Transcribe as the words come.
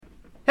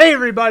Hey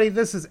everybody,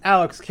 this is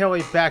Alex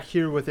Kelly back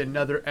here with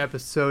another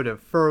episode of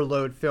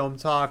Furloughed Film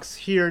Talks.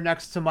 Here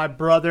next to my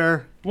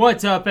brother.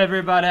 What's up,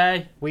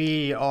 everybody?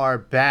 We are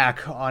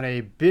back on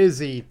a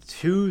busy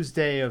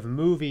Tuesday of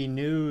movie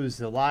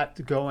news. A lot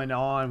going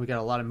on. We got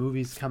a lot of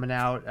movies coming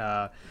out.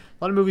 A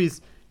lot of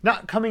movies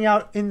not coming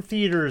out in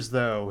theaters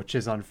though, which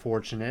is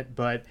unfortunate.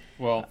 But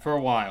Well, for a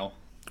while.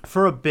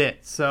 for a bit.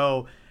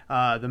 So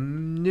the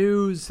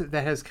news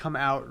that has come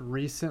out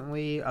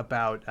recently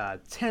about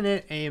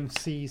Tenet,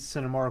 AMC,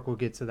 Cinemark, we'll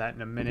get to that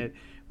in a minute.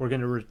 We're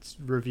going to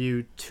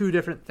review two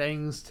different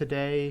things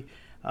today.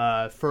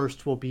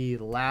 First will be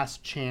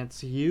Last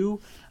Chance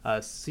U,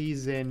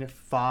 season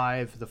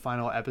 5, the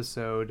final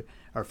episode,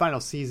 or final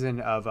season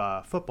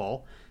of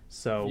football.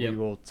 So Yep. we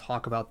will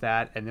talk about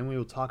that, and then we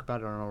will talk about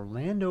an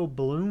Orlando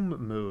Bloom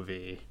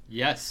movie.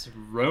 Yes,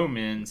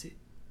 Romans.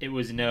 It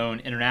was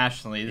known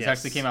internationally. This Yes.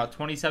 actually came out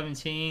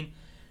 2017.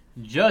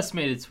 Just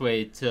made its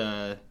way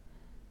to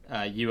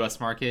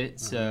U.S. market.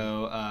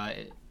 So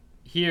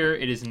here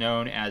it is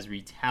known as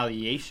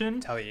Retaliation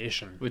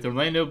Retaliation. with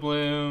Orlando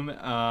Bloom.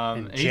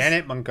 And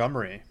Janet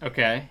Montgomery.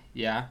 Okay,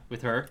 yeah,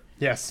 with her.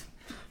 Yes.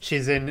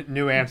 She's in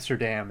New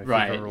Amsterdam, if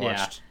Right, you've ever yeah.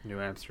 watched New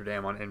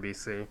Amsterdam on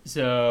NBC.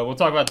 So we'll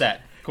talk about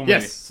that. Cool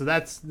Yes, movie. so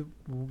that's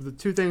the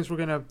two things we're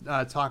going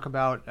to talk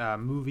about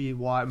movie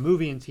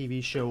and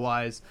TV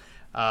show-wise.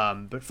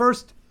 But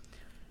first,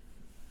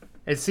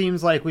 it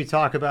seems like we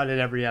talk about it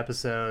every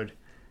episode,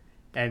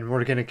 and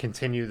we're going to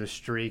continue the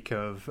streak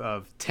of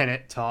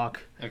Tenet talk.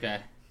 Okay.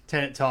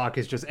 Tenet talk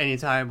is just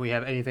anytime we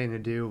have anything to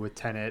do with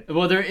Tenet.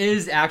 Well, there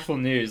is actual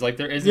news. Like,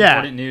 there is Yeah.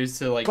 important news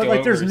to, like, But, go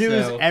like, there's over,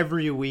 news so-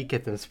 every week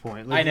at this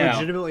point. Like, I know.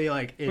 legitimately,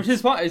 like, Which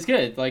is fine. It's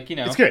good. Like, you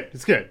know. it's good.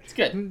 It's good. It's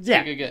good. It's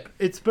Yeah.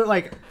 good. But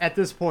like at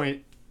this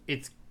point,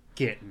 it's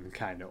getting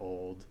kind of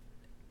old.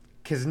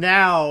 Because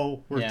now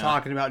we're Yeah.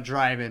 talking about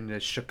driving to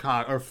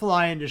Chicago or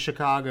flying to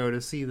Chicago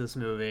to see this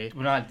movie.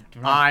 We're not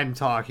I'm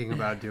talking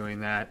about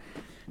doing that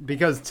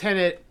because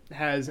Tenet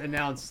has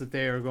announced that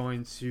they are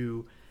going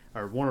to,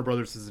 or Warner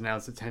Brothers has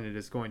announced that Tenet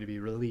is going to be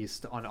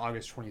released on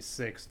August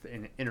 26th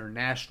in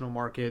international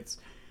markets,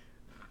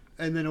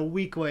 and then a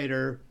week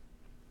later,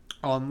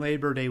 on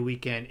Labor Day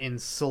weekend, in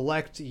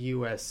select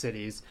U.S.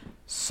 cities,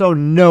 so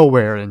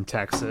nowhere in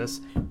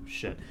Texas,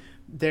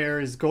 there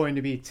is going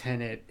to be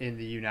Tenet in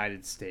the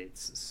United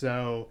States.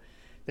 So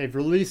they've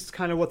released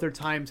kind of what their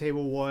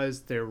timetable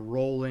was. They're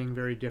rolling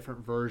very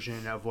different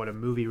version of what a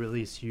movie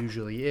release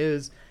usually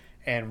is.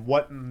 And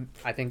what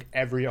I think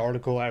every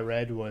article I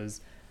read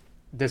was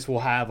this will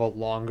have a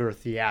longer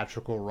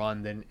theatrical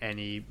run than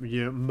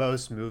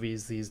most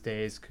movies these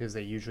days, because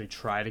they usually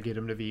try to get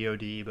them to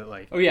VOD, but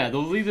like... Oh yeah,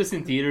 they'll leave this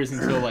in theaters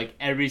until like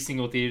every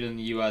single theater in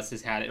the U.S.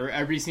 has had it, or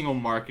every single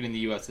market in the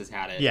U.S. has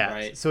had it. Yeah,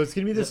 right. so it's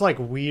gonna be this like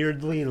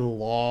weirdly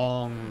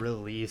long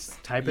release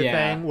type of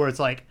Yeah. thing where it's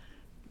like,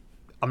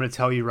 I'm gonna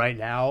tell you right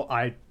now,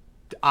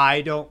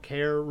 I don't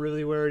care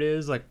really where it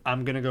is. Like,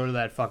 I'm gonna go to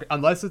that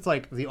unless it's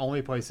like the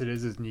only place it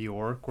is New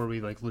York, where we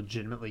like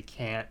legitimately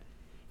can't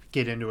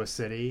get into a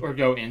city Or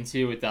go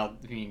into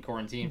without being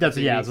quarantined. That's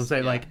for 2 yeah. I weeks. was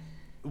gonna say like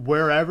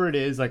wherever it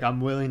is, like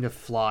I'm willing to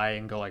fly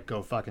and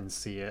go fucking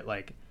see it.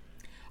 Like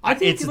I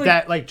think it's like,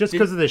 that like just did-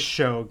 because of this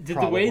show. Did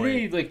probably. the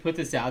way they like put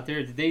this out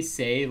there? Did they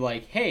say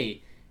like,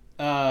 hey,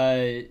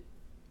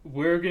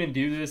 we're gonna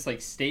do this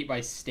like state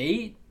by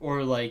state,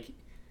 or like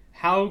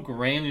how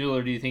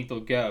granular do you think they'll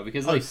go?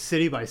 Because like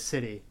city by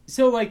city.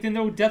 so like then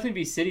there will definitely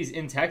be cities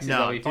in Texas No,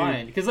 that'll be dude,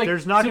 fine. Because like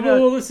there's not so, gonna-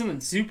 well,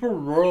 listen, super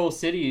rural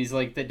cities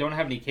like that don't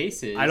have any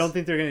cases. I don't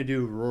think they're gonna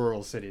do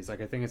rural cities.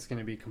 Like I think it's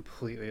gonna be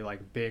completely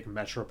like big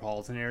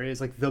metropolitan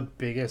areas, like the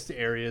biggest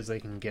areas they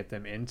can get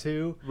them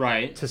into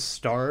right. to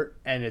start.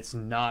 And it's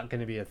not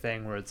gonna be a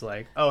thing where it's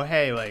like, oh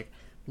hey, like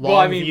Longview, Well,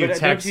 I mean, but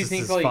Texas don't you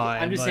think is like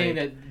fine. I'm just saying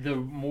that the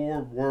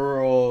more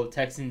rural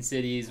Texan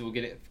cities will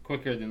get it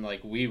quicker than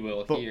like we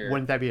will But here.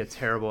 wouldn't that be a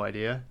terrible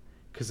idea?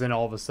 Because then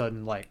all of a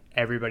sudden, like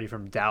everybody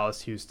from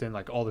Dallas, Houston,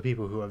 like all the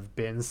people who have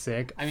been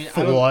sick, I mean,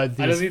 flood I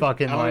don't these think,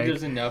 fucking I don't think like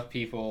there's enough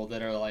people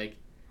that are like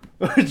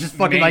just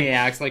fucking like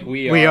maniacs like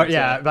we we are. to-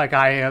 Yeah, like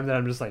I am. That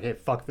I'm just like, hey,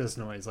 fuck this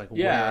noise. Like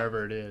Yeah.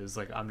 wherever it is,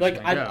 like I'm just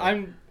like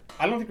gonna go.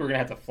 I don't think we're gonna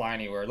have to fly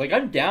anywhere. Like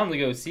I'm down to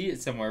go see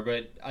it somewhere,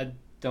 but I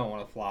don't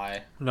want to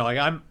fly. No, like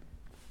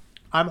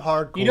I'm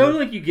hardcore. You know,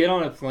 like you get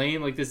on a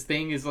plane, like this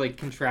thing is like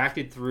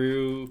contracted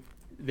through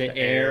the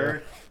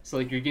air, so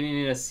like you're getting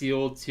in a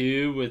sealed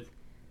tube with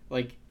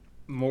like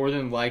more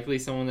than likely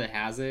someone that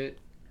has it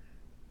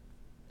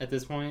at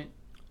this point.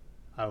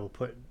 I will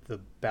put the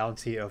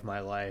bounty of my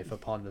life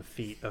upon the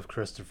feet of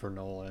Christopher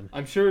Nolan.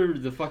 I'm sure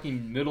the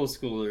fucking middle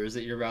schoolers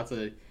that you're about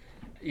to,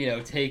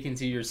 take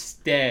into your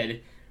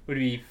stead would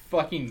be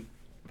fucking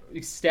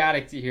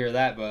ecstatic to hear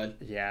that, bud.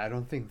 Yeah, I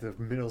don't think the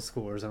middle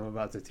schoolers I'm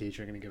about to teach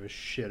are going to give a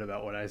shit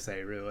about what I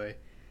say, really.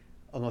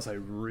 Unless I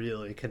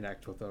really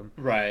connect with them.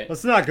 Right.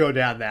 Let's not go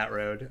down that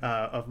road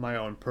of my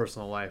own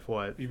personal life.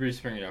 What? You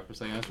just bring it up for a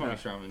second. I just want to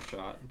make sure I'm in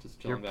shot. I'm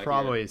just You're chilling back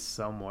probably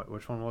somewhat...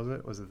 Which one was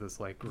it? Was it this,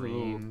 like, here.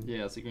 green...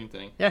 Yeah, it's a green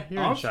thing. Yeah,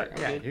 you're in I'm shot. sure.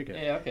 Yeah, Okay. you're good.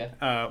 Yeah,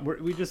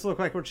 okay. We just look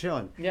like we're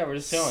chilling. Yeah, we're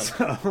just chilling.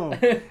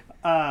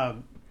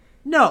 So,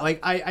 No, like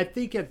I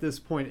think at this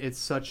point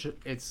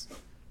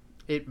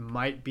it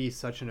might be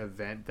such an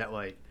event that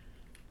like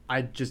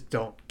I just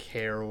don't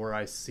care where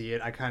I see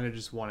it. I kind of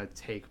just want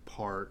to take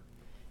part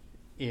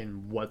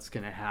in what's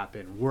going to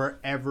happen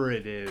wherever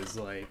it is.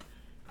 Like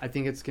I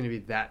think it's going to be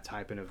that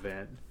type of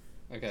event.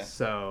 Okay.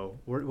 So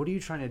what are you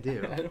trying to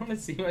do? I don't want to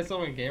see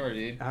myself on camera,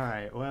 dude. All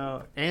right.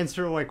 Well,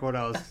 answer like what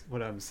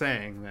I'm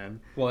saying then.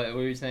 What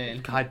were you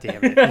saying? God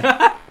damn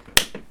it.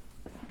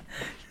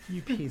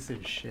 You piece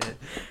of shit.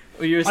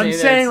 Well, you were saying I'm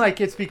saying like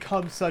it's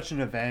become such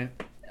an event.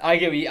 I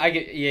get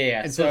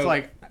yeah. And so it's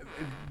like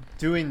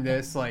doing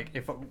this, like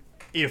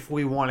if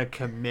we want to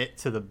commit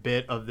to the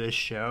bit of this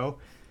show,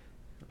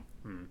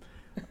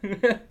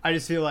 I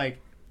just feel like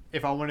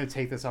if I want to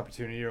take this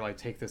opportunity or like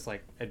take this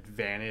like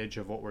advantage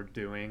of what we're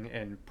doing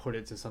and put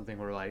it to something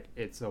where like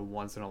it's a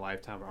once in a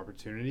lifetime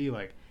opportunity,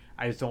 like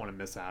I just don't want to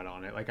miss out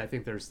on it. Like I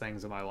think there's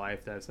things in my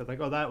life that I said like,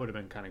 oh, that would have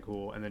been kind of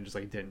cool, and then just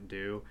like didn't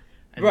do.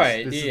 And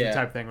right. This is the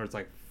type of thing where it's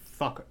like,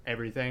 fuck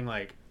everything.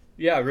 Like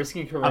yeah,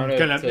 risking Corona. I'm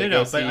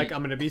gonna but like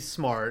I'm gonna be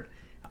smart.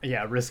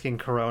 Yeah, risking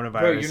coronavirus.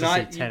 Bro, you're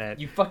not. See Tenet.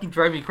 You fucking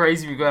drive me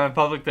crazy when you go out in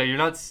public. Though you're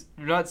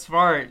not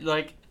smart.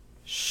 Like,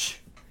 shh.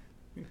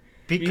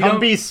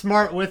 Be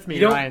smart with me.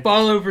 You don't Ryan.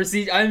 follow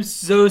procedure. I'm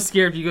so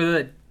scared if you go to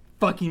that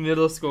fucking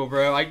middle school,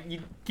 bro.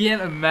 You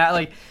can't imagine.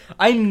 Like,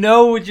 I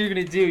know what you're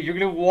gonna do. You're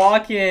gonna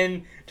walk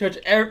in, touch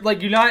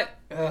like you're not.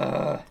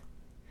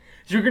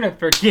 You're gonna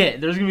forget.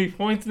 There's gonna be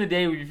points in the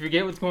day where you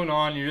forget what's going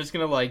on. You're just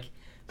gonna like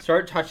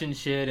start touching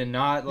shit and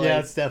not like. Yeah,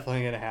 it's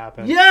definitely gonna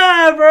happen.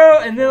 Yeah, bro.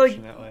 And then like.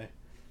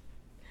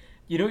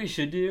 You know what you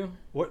should do?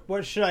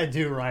 What should I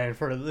do, Ryan,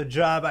 for the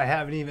job I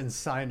haven't even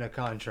signed a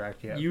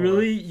contract yet? You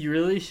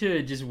really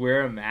should just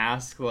wear a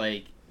mask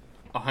like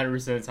 100%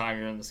 of the time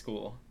you're in the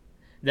school.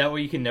 That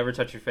way you can never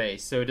touch your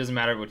face, so it doesn't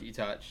matter what you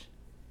touch.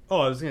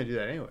 Oh, I was gonna do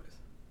that anyways.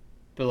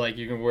 But like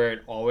you can wear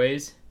it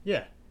always?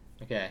 Yeah.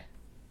 Okay.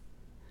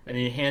 And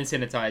you hand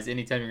sanitize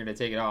anytime you're gonna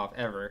take it off,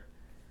 ever.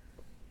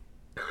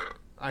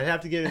 I'd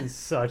have to get in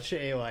such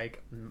a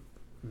like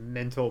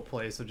mental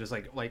place of just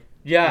like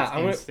yeah,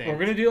 we're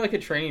gonna do like a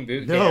training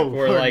boot camp. No,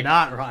 where, we're like,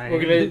 not, Ryan.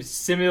 We're gonna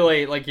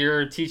simulate like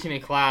you're teaching a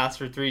class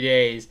for 3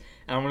 days,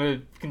 and I'm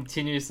gonna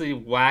continuously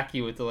whack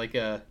you with I'm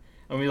gonna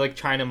be like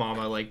China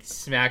Mama, like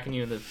smacking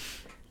you in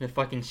the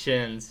fucking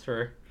shins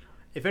for.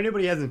 If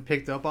anybody hasn't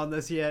picked up on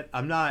this yet,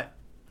 I'm not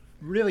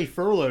really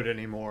furloughed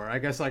anymore. I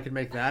guess I could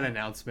make that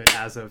announcement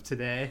as of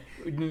today.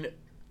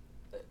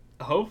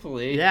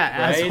 Hopefully.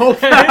 Yeah, right? as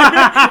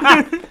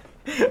hopefully.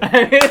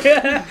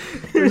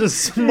 There's a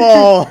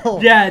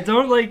small. Yeah,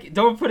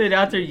 don't put it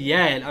out there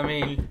yet. I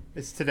mean,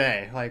 it's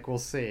today. Like we'll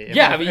see.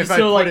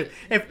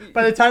 If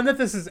by the time that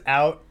this is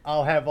out,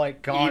 I'll have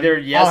like gone. Either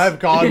yes, I'll have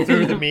gone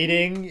through the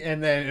meeting,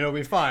 and then it'll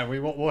be fine.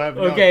 We'll have.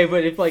 Okay,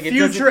 but if like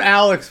future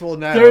Alex will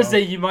know.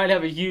 Thursday, you might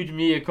have a huge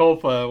mea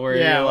culpa where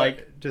you're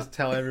like. Just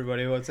tell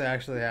everybody what's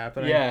actually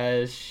happening.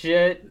 Yeah,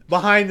 shit.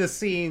 Behind the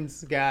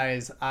scenes,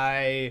 guys,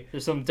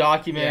 there's some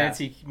documents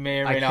he may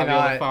or may not be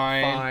able to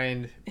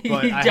find.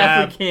 But he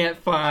definitely can't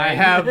find. I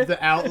have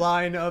the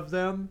outline of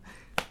them,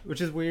 which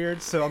is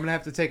weird. So I'm gonna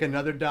have to take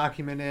another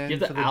document in. You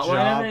have for the the outline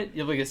job. of it.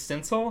 You have like a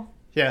stencil.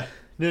 Yeah.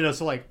 No.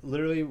 So like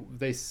literally,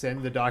 they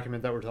send the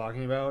document that we're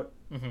talking about.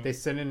 Mm-hmm. They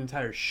send an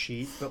entire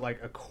sheet, but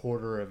like a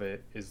quarter of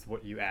it is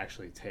what you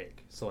actually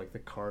take. So like the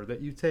card that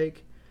you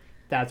take.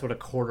 That's what a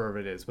quarter of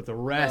it is, but the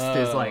rest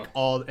is like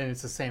all, and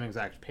it's the same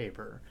exact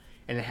paper,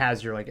 and it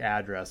has your like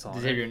address on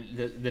it. Does it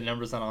have the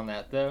numbers not on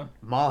that though?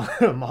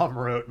 Mom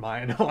wrote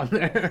mine on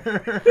there.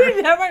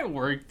 That might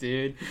work,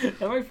 dude.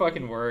 That might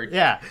fucking work.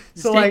 Yeah.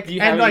 So take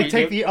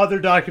the other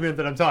document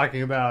that I'm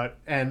talking about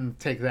and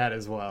take that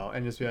as well,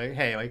 and just be like,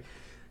 hey, like.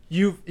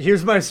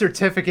 Here's my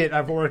certificate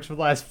I've worked for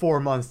the last 4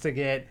 months to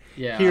get.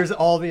 Yeah. Here's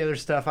all the other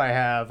stuff I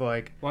have.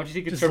 Like, why don't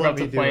you take a trip up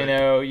to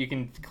Plano? You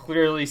can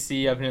clearly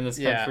see up in this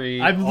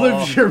country. I've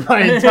lived here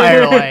my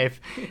entire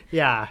life.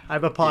 Yeah, I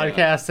have a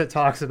podcast that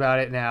talks about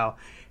it now.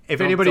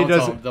 If anybody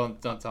doesn't,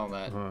 don't tell them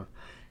that.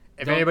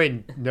 If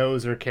anybody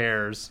knows or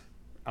cares,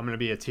 I'm gonna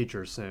be a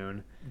teacher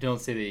soon.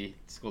 Don't say the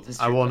school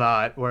district. I will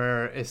not.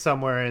 It's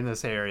somewhere in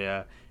this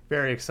area.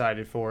 Very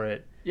excited for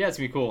it. Yeah, it's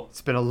gonna be cool.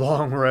 It's been a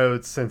long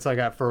road since I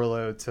got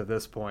furloughed to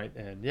this point,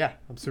 and yeah,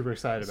 I'm super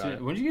excited about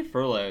it. When did you get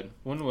furloughed?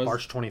 When was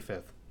March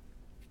 25th?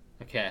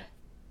 Okay.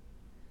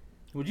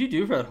 What'd you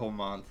do for that whole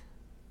month?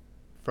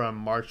 From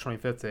March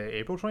 25th to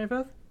April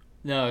 25th?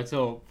 No,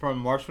 from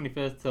March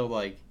 25th till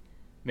like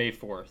May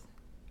 4th.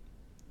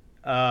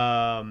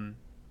 I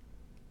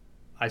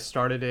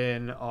started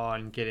in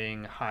on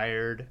getting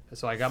hired,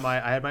 so I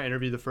had my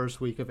interview the first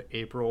week of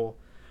April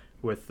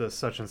with the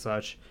such and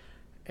such,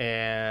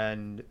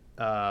 and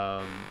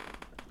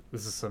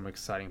this is some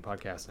exciting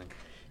podcasting.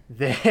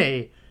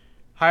 They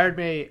hired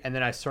me, and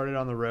then I started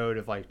on the road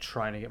of like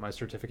trying to get my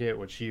certificate,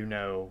 which was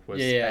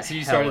So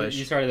you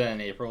started that in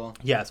April.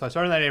 Yeah, so I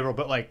started that in April,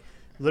 but like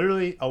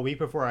literally a week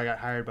before I got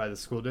hired by the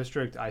school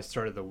district, I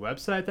started the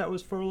website that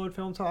was Furloughed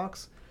Film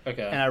Talks.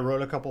 Okay. And I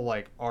wrote a couple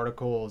like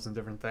articles and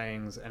different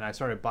things, and I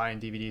started buying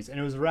DVDs, and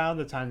it was around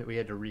the time that we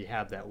had to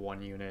rehab that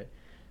one unit.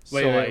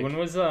 Wait, when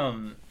was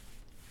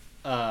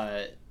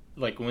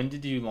Like, when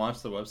did you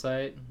launch the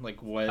website?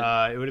 Like, what?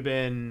 It would have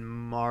been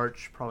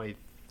March, probably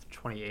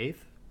 28th.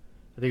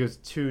 I think it was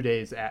 2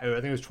 days. I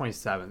think it was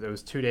 27th. It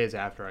was 2 days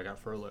after I got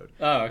furloughed.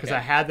 Oh, okay. Because I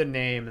had the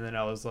name, and then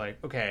I was like,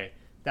 okay,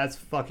 that's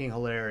fucking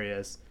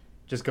hilarious.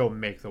 Just go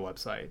make the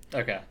website.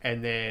 Okay.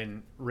 And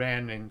then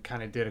ran and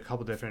kind of did a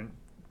couple different,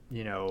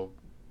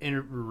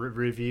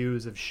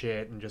 reviews of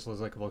shit, and just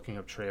was like looking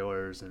up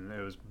trailers, and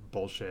it was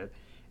bullshit.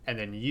 And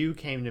then you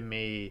came to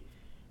me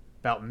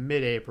about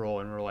mid-April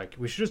and were like,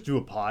 we should just do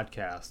a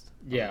podcast.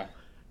 Yeah.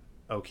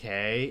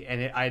 Okay.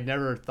 And I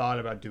never thought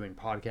about doing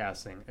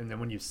podcasting. And then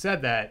when you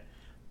said that,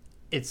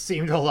 it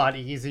seemed a lot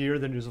easier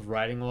than just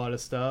writing a lot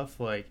of stuff.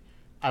 Like,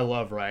 I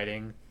love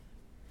writing.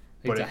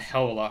 It's a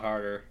hell of a lot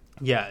harder.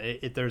 Yeah,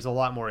 there's a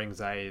lot more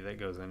anxiety that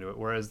goes into it.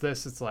 Whereas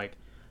this, it's like,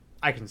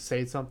 I can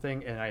say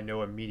something and I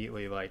know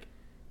immediately, like...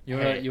 You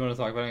want to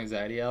talk about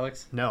anxiety,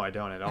 Alex? No, I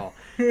don't at all.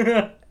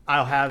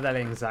 I'll have that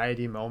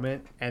anxiety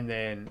moment and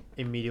then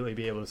immediately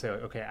be able to say,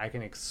 like, okay, I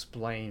can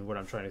explain what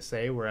I'm trying to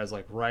say. Whereas,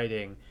 like,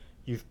 writing,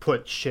 you've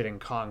put shit in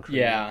concrete.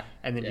 Yeah.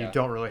 And then you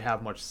don't really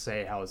have much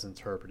say how it's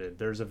interpreted.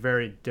 There's a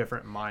very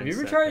different mindset. Have you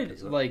ever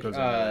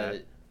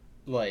tried,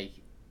 like,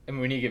 I mean,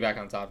 we need to get back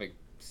on topic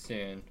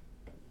soon,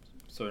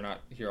 so we're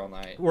not here all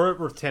night.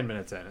 We're 10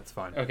 minutes in. It's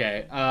fine.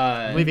 Okay.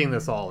 I'm leaving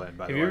this all in,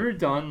 by the way. Have you ever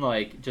done,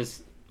 like,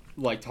 just,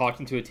 like,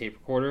 talking to a tape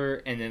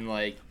recorder and then,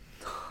 like,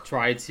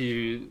 try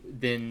to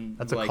then...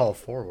 That's a like, call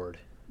forward.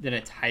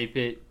 Then type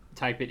it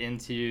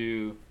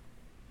into,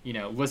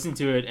 listen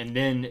to it and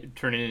then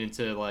turn it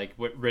into, like,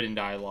 written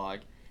dialogue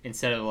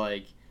instead of,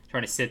 like,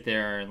 trying to sit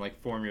there and, like,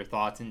 form your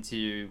thoughts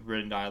into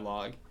written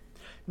dialogue.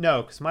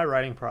 No, because my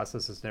writing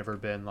process has never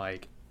been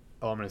like,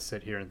 oh, I'm going to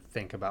sit here and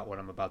think about what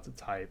I'm about to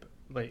type.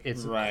 Like,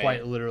 it's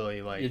quite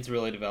literally like... It's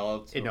really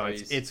developed.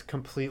 It's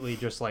completely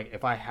just like,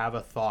 if I have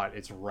a thought,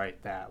 it's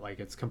right that. Like,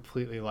 it's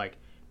completely like,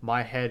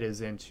 my head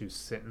is into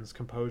sentence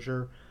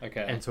composure.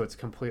 Okay. And so it's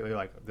completely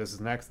like, this is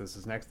next, this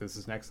is next, this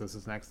is next, this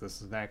is next,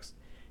 this is next.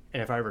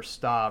 And if I ever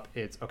stop,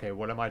 it's, okay,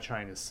 what am I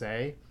trying to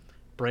say?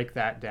 Break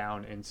that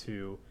down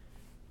into,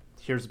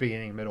 here's the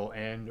beginning, middle,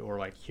 end, or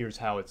like, here's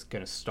how it's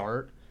going to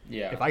start.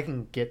 Yeah. If I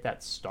can get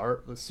that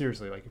start,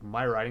 seriously, like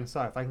my writing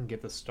style, if I can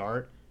get the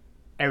start,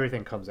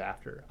 everything comes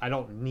after. I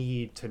don't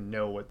need to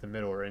know what the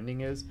middle or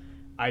ending is.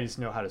 I just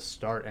know how to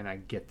start, and I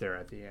get there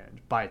at the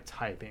end by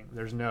typing.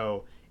 There's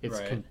no,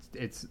 it's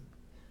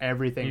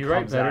everything. You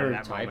comes write better out in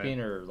that typing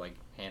moment. or like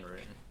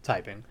handwritten?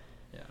 Typing.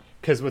 Yeah.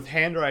 Because with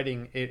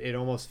handwriting, it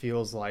almost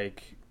feels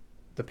like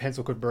the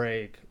pencil could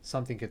break,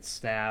 something could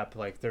snap.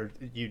 Like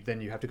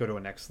then you have to go to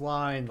a next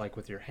line. Like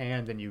with your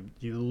hand, and you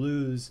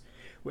lose.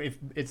 If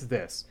it's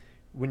this,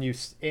 when you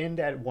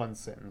end at one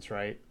sentence,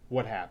 right?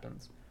 What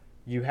happens?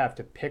 You have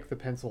to pick the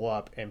pencil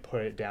up and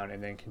put it down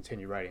and then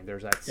continue writing.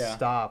 There's that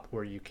stop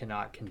where you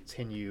cannot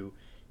continue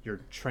your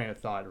train of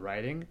thought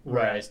writing.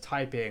 Whereas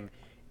typing,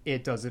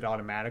 it does it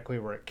automatically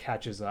where it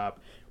catches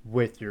up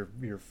with your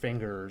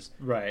fingers.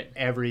 Right.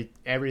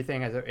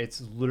 Everything,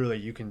 it's literally,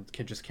 you can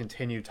just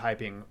continue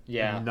typing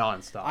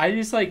nonstop. I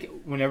just like,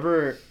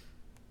 whenever,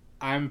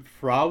 I'm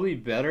probably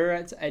better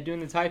at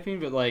doing the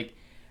typing, but like,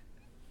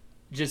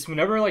 just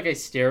whenever like I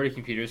stare at a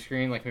computer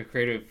screen, like my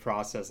creative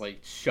process like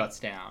shuts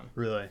down.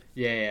 Really?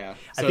 Yeah.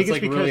 So I think it's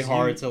like really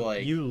hard to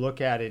like. You look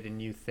at it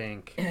and you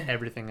think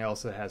everything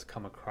else that has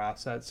come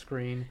across that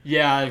screen.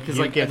 Yeah, because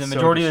like the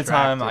majority of the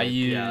time I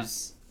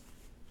use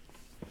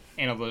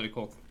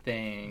analytical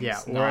things. Yeah.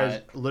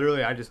 Whereas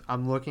literally,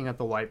 I'm looking at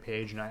the white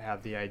page and I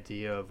have the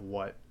idea of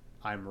what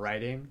I'm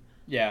writing.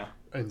 Yeah.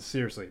 And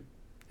seriously,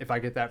 if I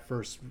get that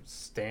first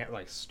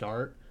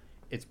start,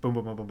 it's boom,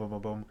 boom, boom, boom, boom,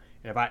 boom, boom.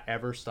 And if I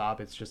ever stop,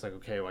 it's just like,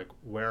 okay, like,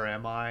 where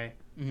am I?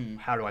 Mm-hmm.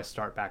 How do I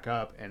start back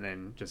up? And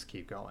then just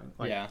keep going.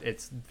 Like,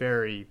 it's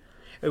very...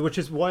 Which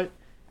is what...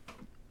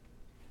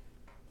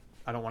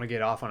 I don't want to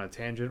get off on a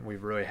tangent. We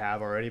really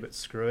have already, but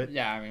screw it.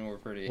 Yeah, I mean, we're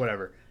pretty...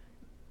 Whatever.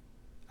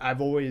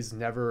 I've always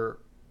never...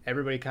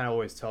 Everybody kind of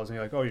always tells me,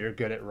 like, oh, you're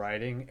good at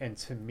writing. And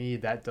to me,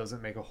 that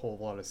doesn't make a whole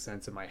lot of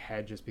sense in my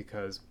head, just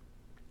because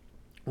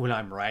when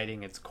I'm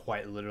writing, it's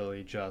quite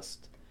literally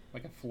just...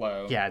 Like a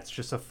flow. Yeah, it's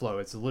just a flow.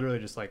 It's literally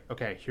just like,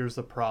 okay, here's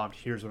the prompt,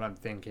 here's what I'm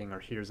thinking, or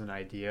here's an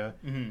idea.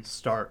 Mm-hmm.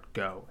 Start,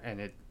 go.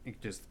 And it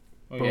just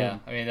boom, yeah,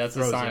 I mean, that's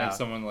a sign of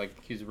someone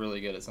like who's really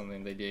good at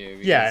something they do.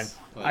 Because, yeah,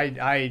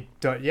 I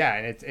don't. Yeah,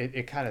 and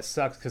it kind of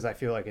sucks because I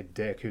feel like a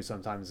dick who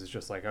sometimes is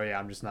just like, oh yeah,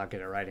 I'm just not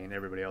good at writing, and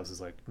everybody else is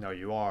like, no,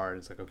 you are. And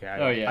it's like, okay,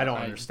 I don't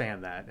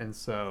understand that, and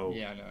so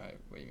yeah, I know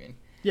what you mean.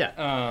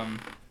 Yeah.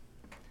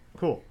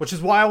 Cool. Which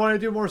is why I want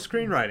to do more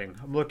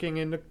screenwriting. I'm looking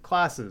into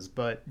classes,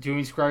 but...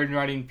 Doing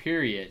screenwriting,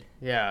 period.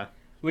 Yeah.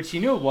 Which, you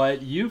know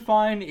what? You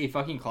find a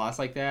fucking class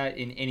like that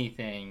in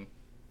anything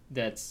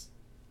that's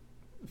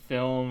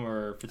film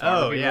or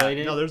photography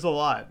related. No, there's a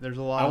lot. I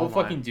will online.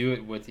 Fucking do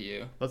it with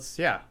you.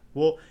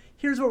 Well,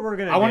 here's what we're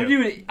going to do. I want to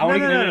do it. I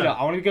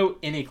want to go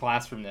in a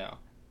classroom, though.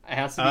 It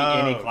has to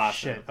be in a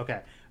classroom. Shit.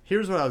 Okay.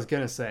 Here's what I was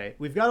going to say.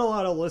 We've got a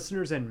lot of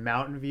listeners in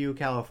Mountain View,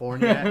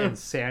 California, and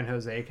San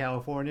Jose,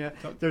 California.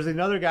 There's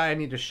another guy I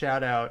need to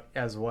shout out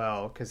as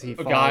well, because he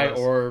follows. A guy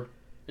or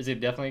Is it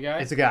definitely a guy?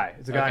 It's a guy.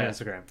 It's a guy Okay. on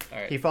Instagram. All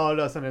right. He followed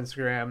us on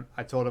Instagram.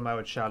 I told him I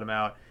would shout him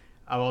out.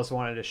 I also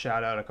wanted to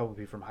shout out a couple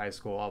people from high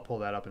school. I'll pull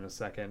that up in a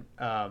second.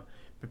 But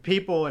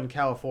people in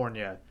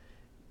California,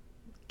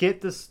 get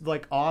this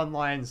like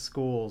online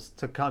schools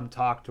to come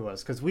talk to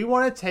us because we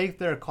want to take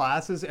their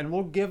classes and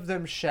we'll give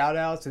them shout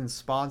outs and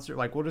sponsor.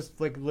 Like we'll just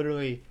like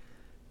literally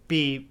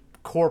be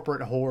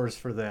corporate whores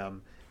for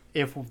them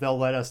if they'll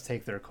let us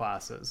take their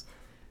classes.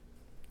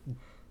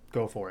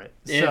 Go for it.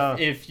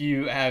 If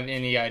you have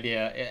any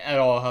idea at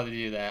all how to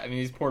do that. I mean,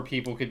 these poor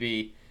people could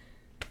be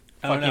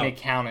fucking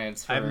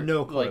accountants. I have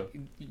no clue. Like,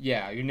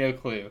 yeah, you have no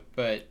clue.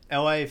 But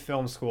LA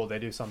Film School, they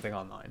do something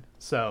online.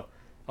 So,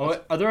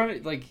 are there any,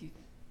 like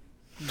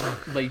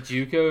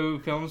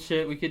JUCO film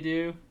shit we could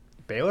do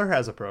Baylor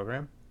has a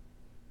program.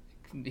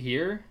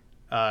 here?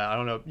 I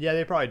don't know. Yeah,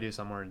 they probably do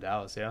somewhere in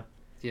Dallas. Yeah.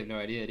 You have no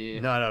idea, do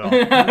you? No, not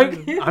at all.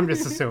 Okay. I'm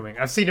just assuming.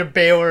 I've seen a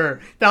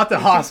Baylor, not the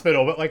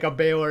hospital, but like a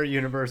Baylor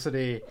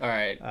University All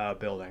right.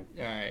 building.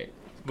 All right.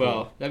 Cool.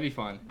 Well, that'd be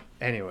fun.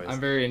 Anyways, I'm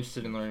very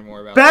interested in learning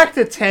more about back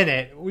to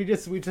Tenet. We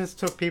just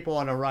took people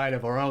on a ride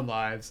of our own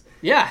lives.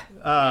 Yeah.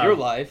 Your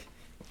life.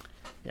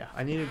 Yeah,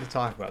 I needed to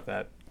talk about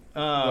that.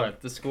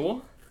 What, the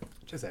school?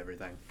 Just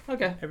everything.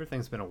 Okay.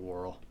 Everything's been a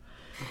whirl.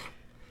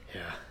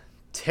 Yeah.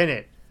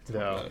 Tenet,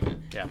 though.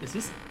 Yeah. Is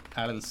this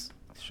out of this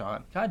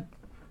shot? God,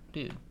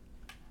 dude.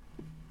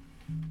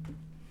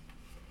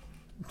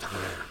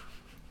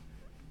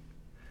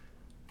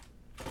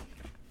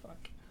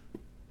 Fuck.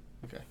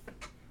 Okay.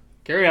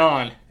 Carry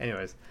on.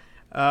 Anyways,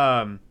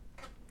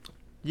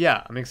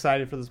 yeah, I'm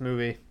excited for this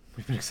movie.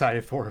 We've been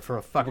excited for it for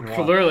a fucking We're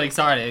while. literally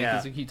excited Yeah.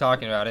 because we keep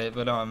talking about it,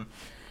 but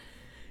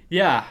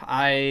yeah,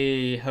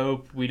 I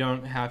hope we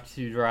don't have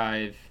to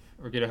drive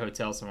or get a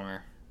hotel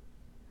somewhere.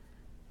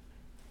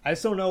 I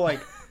just don't know, like,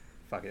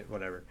 fuck it,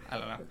 whatever. I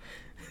don't know.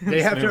 They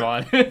Let's have move to.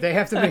 on. They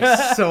have to make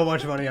so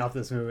much money off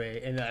this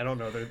movie, and I don't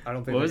know. I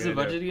don't think. What was they're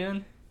the gonna do budget it.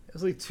 again? It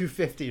was like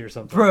 $250 or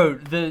something. Bro,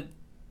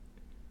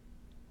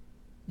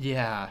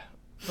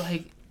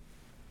 like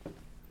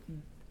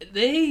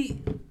they.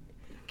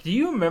 Do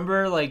you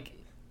remember like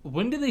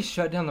when did they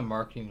shut down the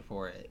marketing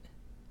for it?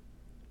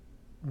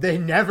 They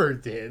never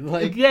did.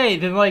 Like, Okay,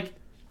 then like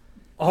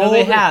all no,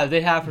 they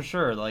the- have for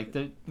sure. Like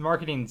the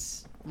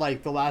marketing's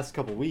like the last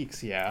couple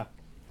weeks, yeah.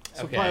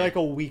 So Okay. probably like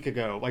a week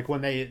ago, like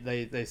when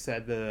they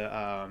said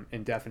the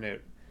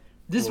indefinite.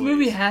 this release.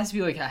 movie has to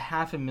be like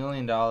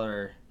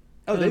 $500,000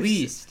 Oh, at they've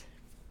least.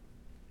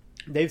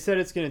 They've said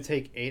it's going to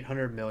take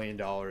 $800 million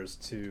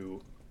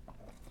to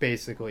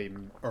basically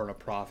earn a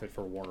profit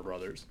for Warner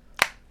Brothers.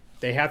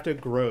 They have to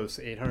gross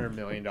 $800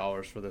 million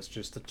for this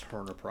just to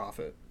turn a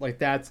profit. Like,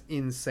 that's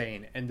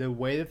insane. And the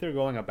way that they're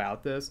going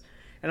about this,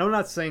 and I'm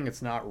not saying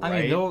it's not right,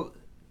 I mean, they'll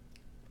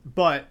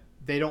but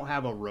they don't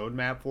have a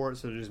roadmap for it,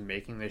 so they're just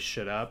making this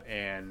shit up,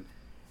 and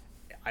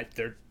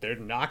they're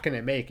not going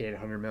to make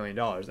 $800 million.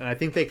 And I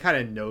think they kind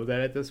of know that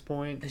at this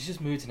point, let's just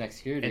move to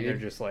next year, dude. and they're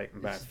just like,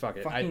 man, fuck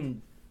it.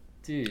 Fucking,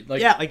 dude,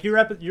 like Yeah, like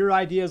your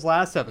ideas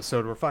last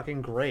episode were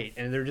fucking great,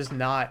 and they're just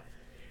not.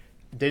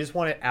 They just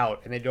want it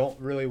out, and they don't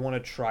really want to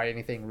try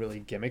anything really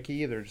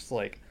gimmicky. They're just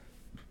like,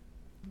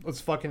 let's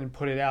fucking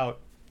put it out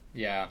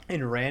yeah.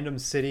 in random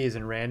cities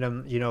and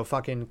random,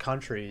 fucking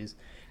countries,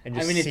 and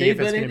just I mean, if see they if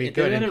it's let going it- to be if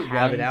they good let and it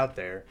have it run- out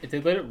there. If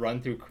they let it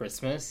run through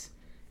Christmas,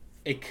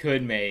 it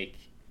could make.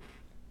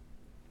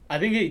 I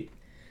think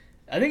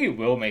it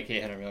will make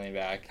 800 million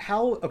back.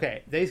 How?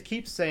 Okay, they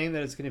keep saying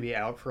that it's going to be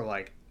out for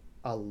like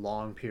a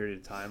long period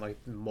of time, like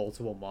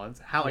multiple months.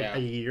 How, like Yeah. a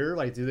year?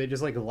 Like, do they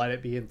just like let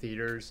it be in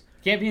theaters?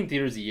 Can't be in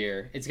theaters a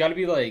year. It's got to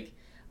be like.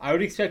 I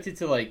would expect it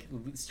to like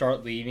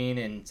start leaving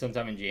in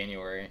sometime in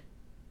January.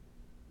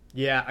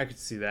 Yeah, I could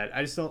see that.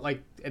 I just don't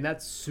like, and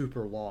that's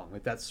super long.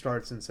 Like, that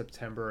starts in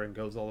September and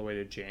goes all the way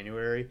to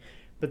January.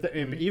 But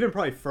even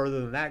probably further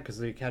than that, because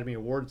the Academy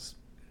Awards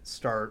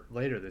start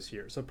later this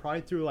year. So probably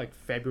through like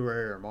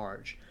February or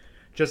March,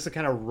 just to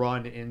kind of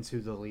run into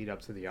the lead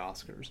up to the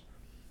Oscars.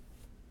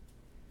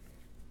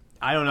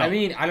 I don't know. I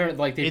mean, I don't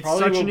like. They it's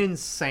probably such will, an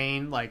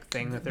insane like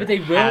thing that they're but they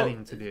will,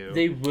 having to do.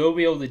 They will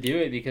be able to do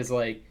it because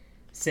like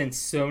since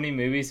so many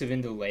movies have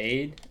been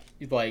delayed,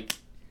 like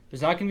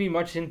there's not going to be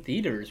much in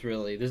theaters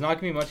really. There's not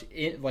going to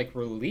be much like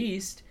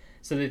released.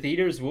 So the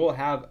theaters will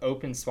have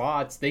open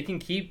spots. They can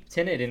keep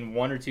Tenet in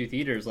 1 or 2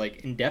 theaters like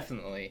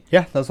indefinitely.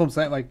 Yeah, that's what I'm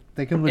saying. Like,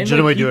 they can And, like,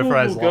 legitimately do it people for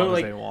as will go, long as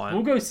like, they want.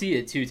 We'll go see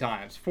it 2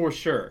 times for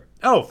sure.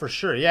 Oh, for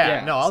sure. Yeah.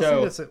 Yeah, No, I'll so-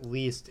 see this at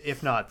least,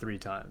 if not 3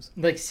 times.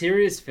 Like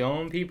serious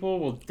film people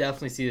will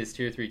definitely see this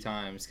 2 or 3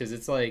 times because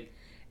it's like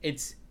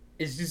it's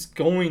just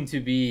going to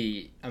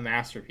be a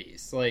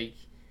masterpiece. Like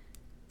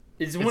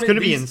it's It's going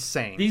to be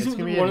insane. These it's are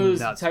gonna be one a of those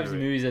nuts types of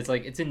movie. movies that's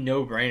like it's a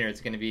no-brainer.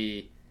 It's going to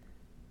be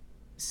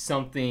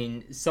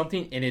something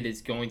in it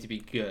is going to be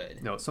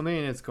good. No, something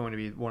in it's going to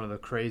be one of the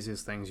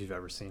craziest things you've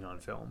ever seen on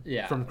film.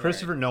 Yeah, From right.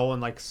 Christopher Nolan,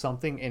 like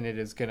something in it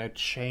is going to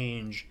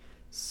change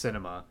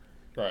cinema.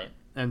 Right.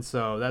 And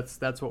so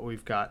that's what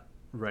we've got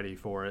ready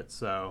for it.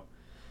 So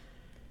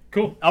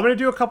Cool. I'm going to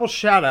do a couple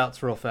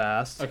shout-outs real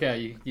fast.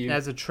 Okay, you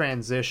As a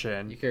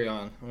transition. you carry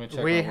on. I'm going to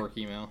check my work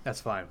email. That's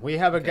fine. We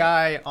have a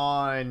guy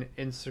on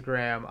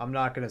Instagram. I'm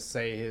not going to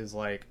say his,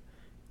 like,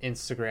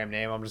 Instagram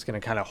name. I'm just going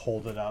to kind of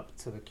hold it up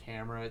to the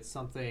camera. It's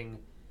something...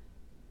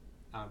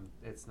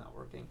 it's not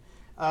working.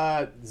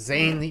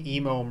 Zane the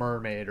Emo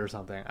Mermaid or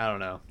something. I don't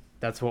know.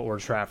 That's what we're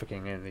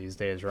trafficking in these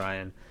days,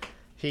 Ryan.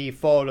 He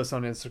followed us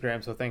on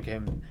Instagram, so thank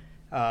him.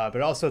 But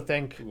also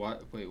thank...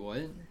 What? Wait,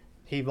 what?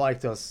 He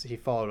liked us. He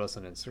followed us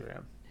on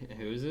Instagram.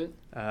 Who is it?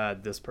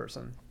 This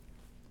person.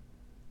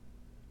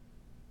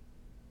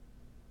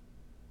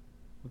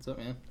 What's up,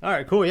 man? All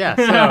right, cool. Yeah.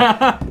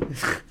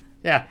 So,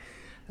 yeah.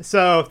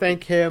 So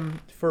thank him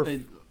for.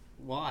 Wait,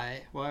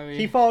 why? Why are we...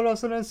 He followed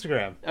us on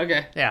Instagram.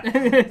 Okay.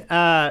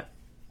 Yeah.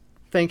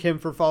 Thank him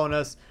for following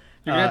us.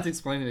 You're going to have to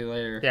explain to me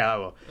later. Yeah, I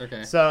will.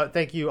 Okay. So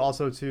thank you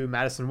also to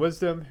Madison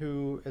Wisdom,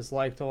 who has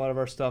liked a lot of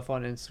our stuff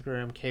on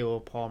Instagram.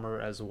 Kayla Palmer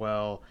as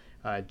well.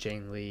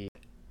 Jane Lee.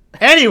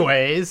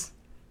 Anyways,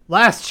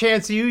 last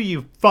chance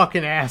you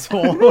fucking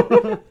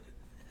asshole.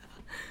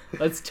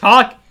 Let's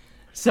talk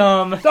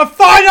some... The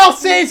final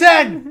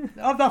season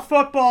of the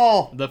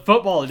football. The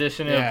football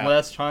edition Yeah. of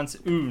Les Chance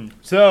Un.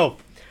 So,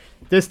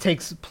 this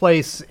takes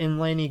place in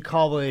Laney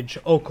College,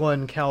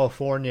 Oakland,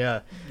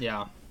 California.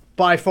 Yeah.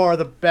 By far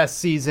the best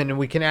season, and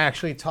we can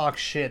actually talk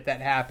shit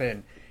that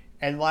happened.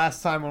 And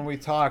last time when we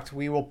talked,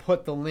 we will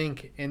put the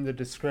link in the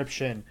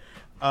description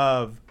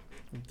of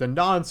the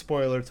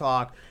non-spoiler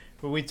talk.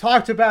 But we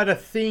talked about a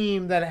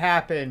theme that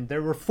happened.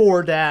 There were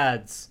 4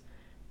 dads.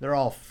 They're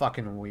all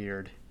fucking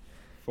weird.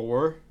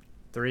 4?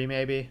 3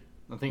 maybe?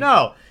 I think...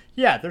 No.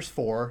 Yeah, there's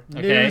 4.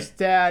 Okay. News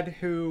dad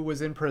who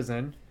was in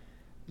prison.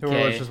 Who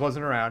Okay. just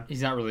wasn't around.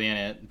 He's not really in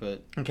it,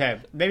 but...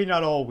 Okay, maybe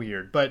not all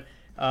weird, but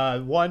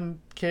one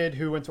kid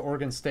who went to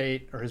Oregon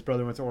State, or his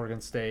brother went to Oregon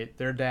State,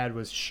 their dad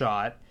was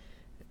shot.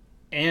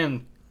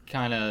 And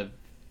kind of...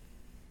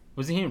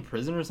 Wasn't he in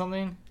prison or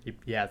something?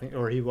 I think,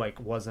 or he like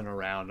wasn't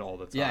around all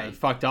the time. Yeah, he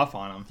fucked off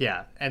on him.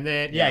 Yeah, and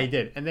then Yeah. he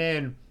did, and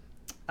then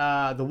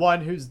the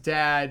one whose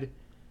dad,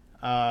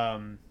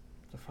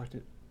 the fuck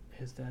did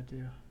his dad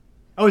do?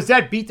 Oh, his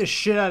dad beat the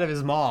shit out of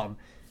his mom.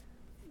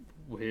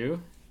 Who?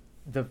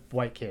 The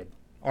white kid,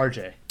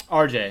 RJ.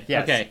 RJ.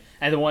 Yes. Okay.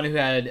 And the one who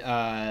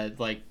had,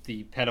 like,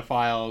 the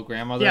pedophile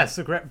grandmother? Yes,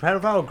 the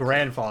pedophile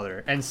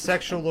grandfather and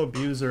sexual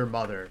abuser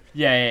mother.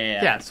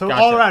 Yeah. Yeah, so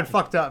Gotcha. all around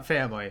fucked up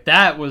family.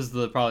 That was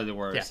probably the Yeah.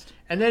 worst.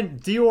 And then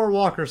Dior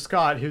Walker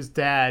Scott, whose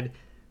dad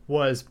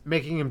was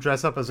making him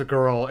dress up as a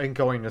girl and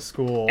going to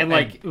school And,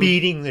 like,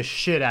 beating the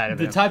shit out of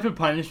The him. type of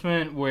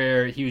punishment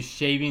where he was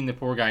shaving the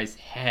poor guy's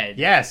head.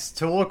 Yes,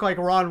 to look like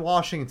Ron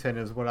Washington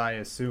is what I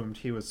assumed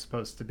he was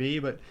supposed to be,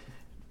 but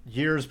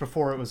years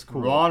before it was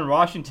cool. Ron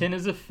Washington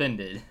is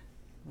offended.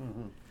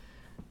 Mm-hmm.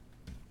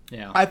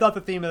 Yeah. I thought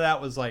the theme of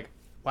that was like,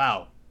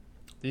 wow,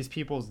 these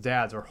people's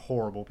dads are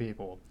horrible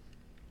people.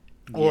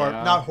 Or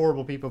Yeah. not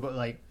horrible people, but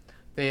like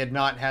they had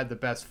not had the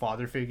best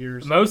father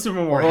figures. Most of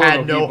them were Or had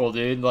horrible no- people,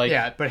 dude. Like,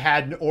 Yeah, but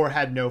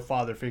had no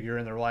father figure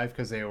in their life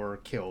because they were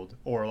killed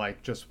or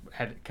like just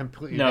had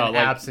completely No, been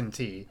like-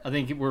 absentee. I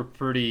think we're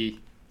pretty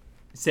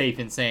safe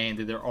in saying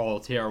that they're all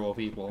terrible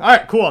people. All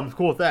right, cool. I'm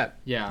cool with that.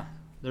 Yeah.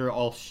 They're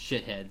all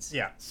shitheads.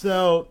 Yeah.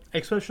 So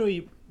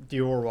especially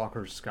Dior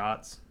Walker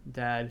Scott's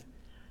dad.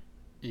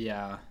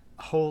 Yeah.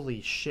 Holy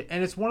shit!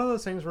 And it's one of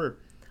those things where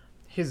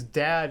his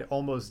dad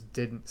almost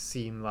didn't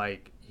seem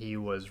like he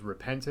was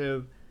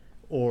repentive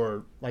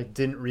or like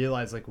didn't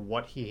realize like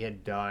what he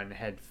had done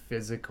had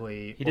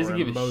physically He doesn't or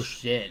give a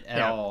shit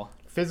at all.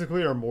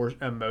 physically or more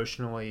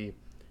emotionally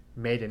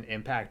made an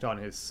impact on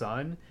his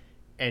son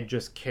and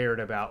just cared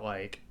about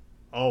like,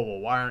 oh well,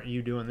 why aren't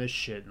you doing this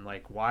shit, and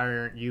like why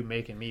aren't you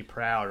making me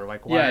proud, or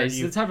like why Yeah, aren't he's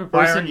you the type of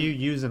why person- aren't you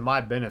using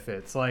my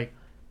benefits, like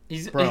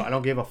bro, I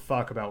don't give a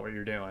fuck about what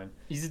you're doing.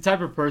 He's the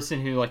type of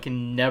person who like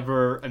can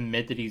never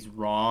admit that he's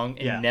wrong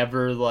and Yeah.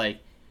 never like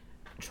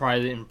try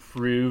to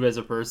improve as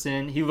a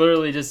person. He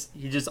literally just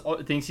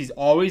thinks he's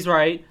always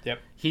right. Yep.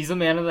 He's the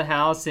man of the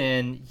house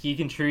and he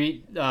can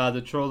treat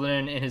the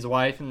children and his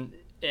wife and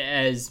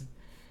as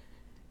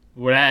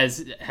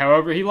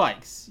however he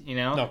likes, you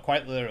know. No,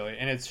 quite literally,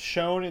 and it's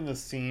shown in the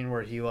scene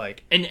where he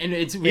like And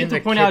it's we In have to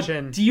the point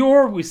kitchen. out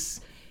Dior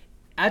was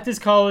at this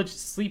college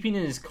sleeping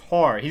in his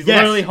car. He's Yes,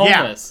 literally yeah.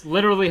 homeless.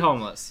 Literally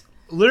homeless.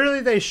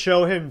 literally they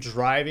show him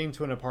driving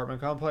to an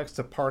apartment complex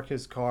to park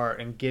his car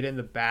and get in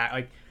the back,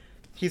 like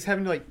he's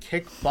having to like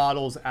kick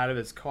bottles out of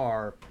his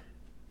car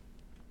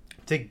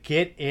to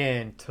get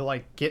in to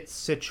like get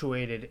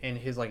situated in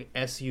his like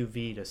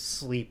SUV to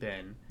sleep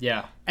in.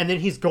 Yeah. And then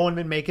he's going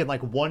and making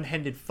like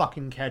one-handed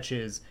fucking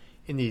catches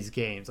in these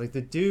games. Like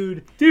the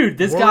dude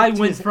This guy worked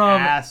went his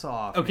from ass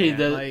off. okay,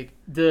 man.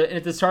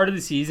 at the start of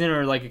the season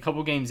or like a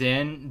couple games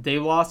in, they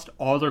lost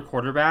all their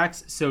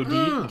quarterbacks. So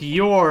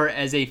Dior,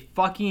 as a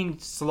fucking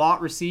slot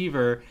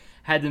receiver,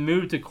 had to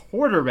move to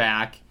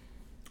quarterback.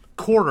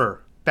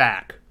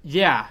 quarterback,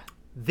 Yeah,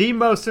 the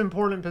most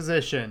important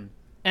position.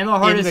 and the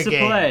hardest the to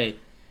game. play,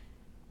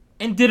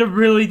 and did a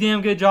really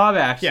damn good job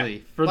actually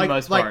Yeah, for like- the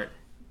most like, part.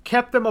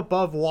 kept them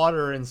above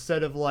water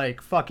instead of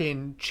like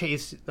fucking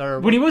chase or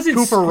when he wasn't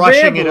Cooper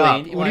rushing it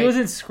up. when he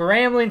wasn't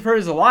scrambling for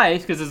his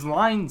life because his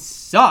line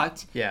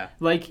sucked. Yeah.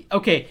 Like,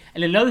 okay,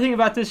 and another thing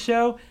about this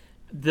show,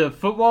 the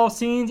football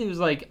scenes, it was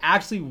like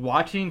actually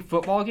watching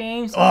football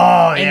games.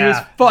 Oh, and yeah. it was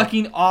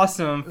fucking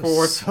awesome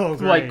for so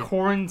like great.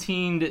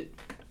 quarantined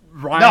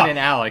Ryan and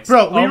Alex.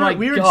 Bro, Oh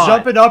we were God.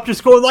 jumping up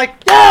just going like,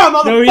 yeah,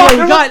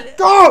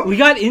 motherfucker, we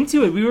got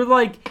into it. We were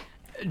like,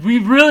 we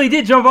really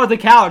did jump off the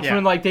couch Yeah.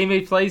 when like they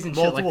made plays and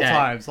multiple shit like that.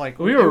 times. Like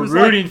We were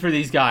rooting like, for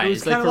these it guys.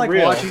 was Like kind of for like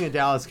real. watching a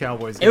Dallas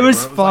Cowboys game. It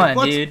was where fun,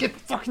 like, dude. Let's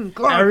get fucking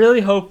going. I really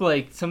hope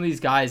like some of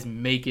these guys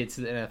make it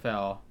to the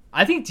NFL.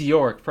 I think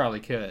Dior probably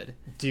could.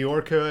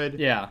 Dior could.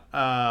 Yeah.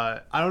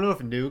 I don't know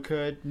if New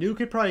could. New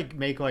could probably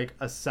make like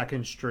a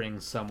second string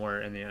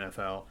somewhere in the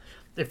NFL.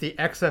 If the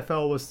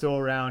XFL was still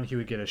around, he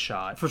would get a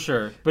shot. For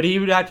sure. But he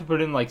would have to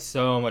put in like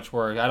so much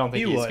work. I don't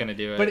think He he's would. going to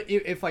do it. But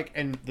if like,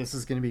 and this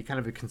is going to be kind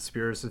of a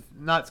conspiracy,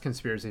 not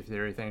conspiracy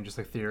theory thing, just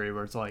like theory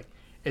where it's like,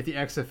 if the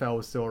XFL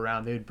was still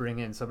around, they'd bring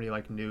in somebody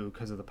like New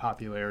because of the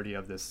popularity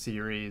of this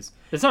series.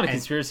 It's not a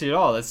conspiracy at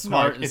all. That's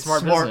smart. It's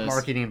smart smart business.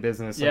 marketing and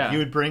business. Like, Yeah. you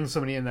would bring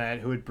somebody in that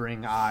who would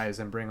bring eyes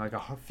and bring like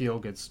a feel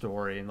good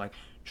story and like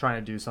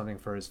trying to do something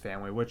for his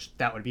family, which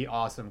that would be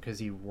awesome because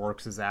he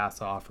works his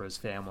ass off for his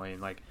family.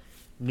 And like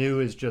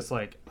New is just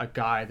like a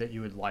guy that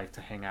you would like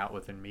to hang out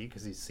with and meet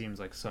because he seems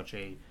like such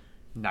a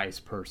nice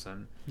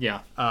person.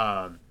 Yeah.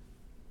 And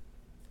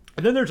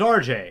then there's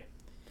RJ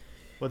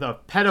with a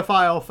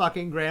pedophile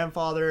fucking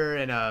grandfather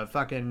and a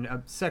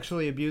fucking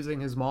sexually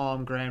abusing his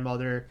mom,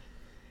 grandmother.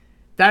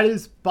 That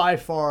is by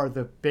far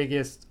the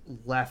biggest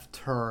left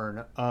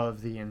turn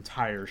of the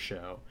entire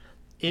show.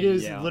 It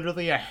is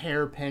literally a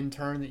hairpin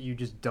turn that you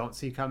just don't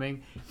see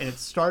coming. And it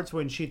starts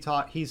when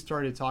he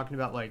started talking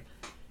about like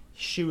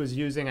she was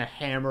using a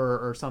hammer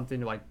or something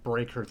to like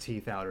break her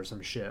teeth out or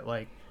some shit.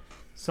 Like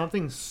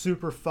something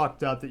super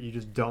fucked up that you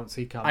just don't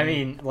see coming. I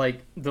mean,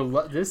 like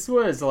this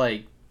was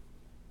like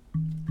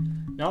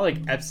not like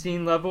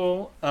Epstein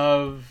level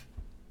of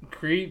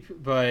creep,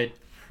 but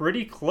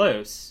pretty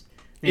close.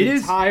 The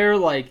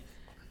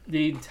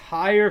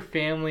entire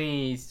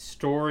family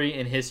story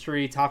and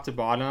history, top to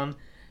bottom,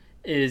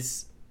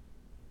 is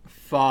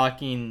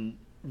fucking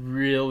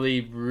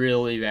really,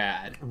 really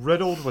bad.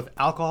 Riddled with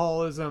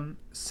alcoholism,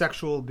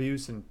 sexual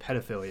abuse, and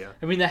pedophilia.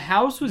 I mean, the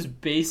house was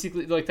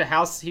basically like the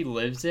house he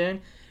lives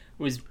in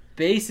was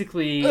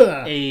basically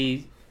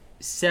a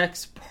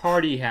sex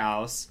party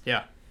house.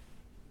 Yeah.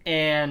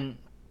 And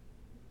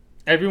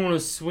everyone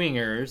was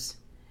swingers.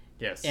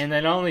 Yes. And they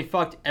not only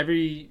fucked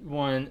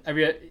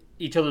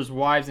each other's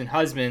wives and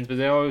husbands, but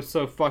they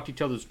also fucked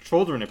each other's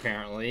children,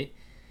 apparently.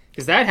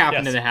 Because that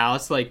happened in the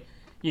house. Like,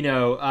 you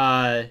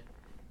know,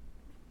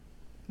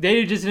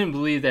 they just didn't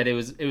believe that it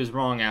was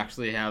wrong,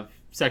 actually, to have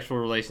sexual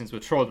relations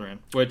with children.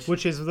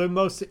 Which is the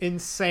most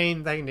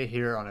insane thing to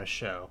hear on a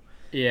show.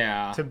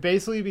 Yeah. To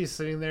basically be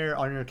sitting there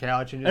on your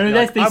couch and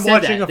just be like, I'm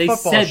watching a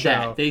football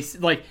show.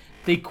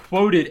 They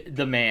quoted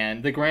the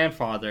man, the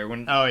grandfather,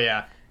 when... Oh,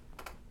 yeah.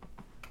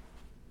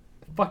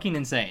 Fucking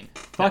insane.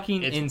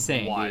 Fucking it's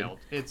insane, wild.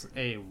 Dude. It's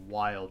a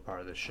wild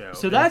part of the show.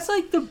 So that's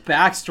like the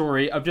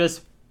backstory of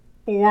just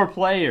 4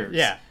 players.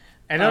 Yeah.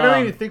 And I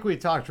don't even think we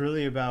talked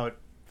really about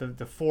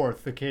the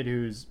fourth, the kid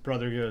whose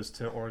brother goes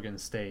to Oregon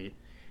State.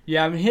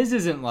 Yeah, I mean, his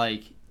isn't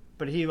like...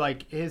 But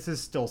his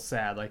is still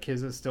sad. Like,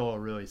 his is still a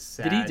really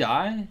sad... Did he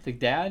die? The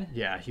dad?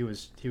 Yeah, he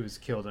was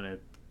killed in a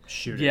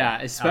shooting. Yeah,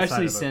 especially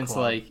outside of a since,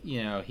 club. like,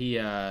 you know, he...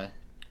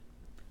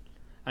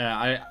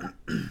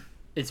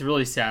 it's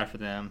really sad for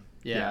them.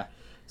 Yeah.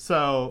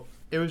 So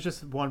it was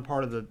just one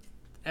part of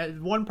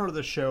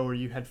the show where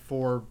you had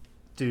 4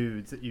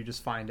 dudes that you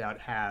just find out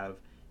have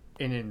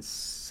an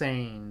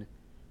insane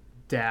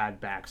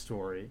dad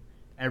backstory.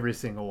 Every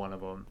single one of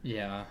them.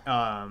 Yeah.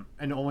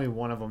 And only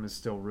one of them is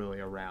still really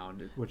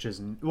around, which is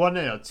 2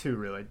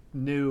 really.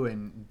 New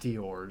and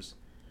Dior's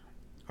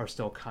are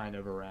still kind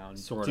of around.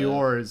 Sort of.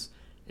 Dior's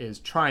is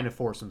trying to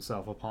force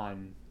himself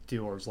upon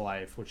Dior's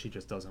life, which he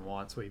just doesn't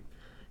want. So he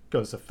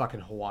goes to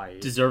fucking Hawaii.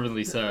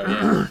 Deservedly so.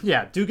 Yeah.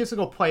 Yeah, dude gets to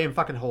go play in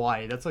fucking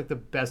Hawaii. That's like the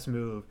best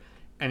move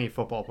any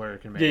football player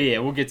can make. Yeah.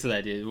 We'll get to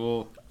that,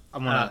 dude.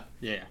 But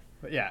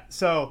yeah.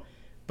 So,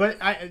 but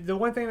the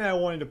one thing that I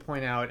wanted to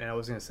point out, and I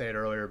was going to say it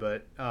earlier,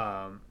 but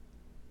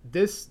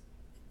this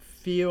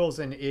feels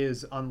and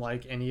is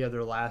unlike any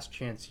other Last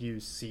Chance U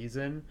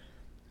season,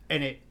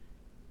 and it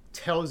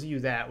tells you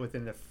that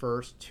within the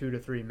first 2 to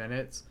 3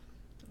 minutes,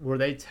 where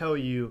they tell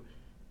you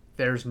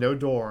there's no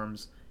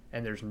dorms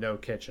and there's no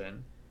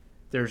kitchen.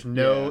 There's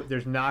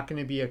not going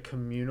to be a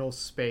communal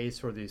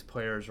space where these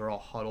players are all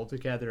huddled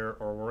together,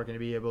 or we're going to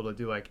be able to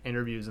do like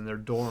interviews in their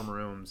dorm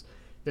rooms.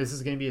 This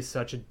is going to be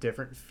such a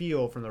different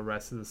feel from the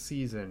rest of the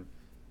season.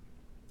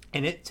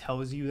 And it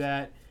tells you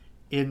that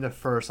in the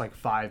first like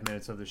 5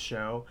 minutes of the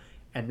show.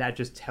 And that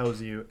just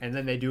tells you, and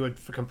then they do a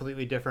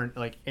completely different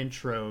like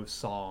intro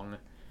song.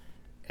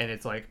 And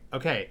it's like,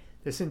 okay,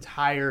 this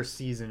entire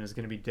season is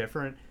going to be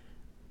different.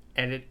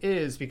 And it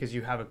is because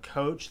you have a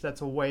coach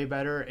that's a way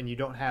better, and you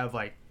don't have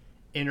like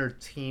inner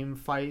team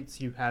fights.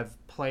 You have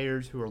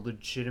players who are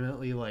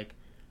legitimately like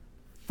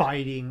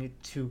fighting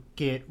to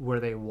get where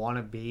they want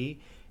to be,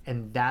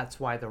 and that's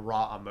why the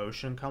raw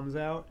emotion comes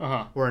out.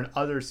 Where in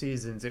other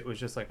seasons it was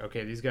just like,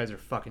 okay, these guys are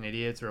fucking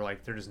idiots, or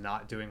like they're just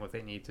not doing what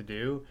they need to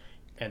do,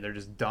 and they're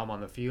just dumb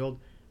on the field.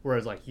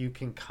 Whereas like you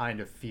can kind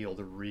of feel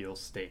the real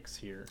stakes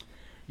here.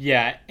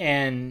 Yeah,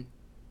 and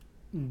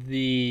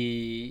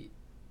the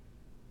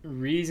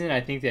reason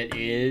I think that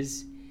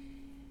is,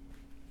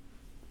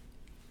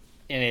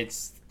 and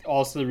it's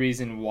also the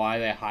reason why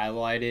they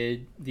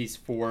highlighted these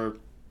 4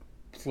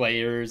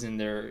 players and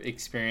their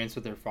experience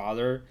with their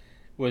father,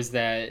 was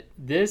that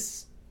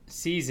this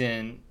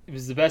season, it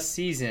was the best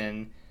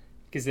season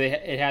because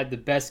it had the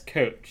best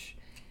coach.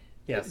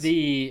 Yes.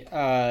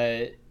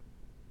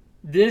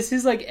 This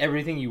is like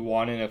everything you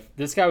want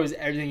this guy was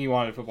everything you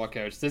wanted in a football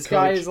coach. This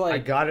guy is like... I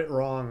got it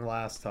wrong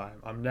last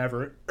time. I'm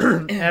never,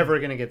 ever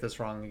going to get this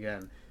wrong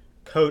again.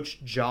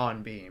 Coach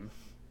John Beam.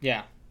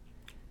 Yeah.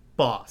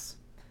 Boss.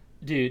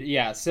 Dude,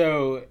 yeah.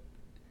 So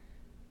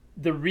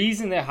the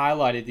reason they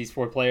highlighted these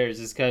 4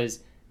 players is because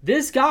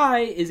this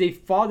guy is a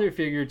father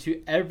figure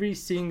to every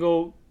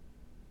single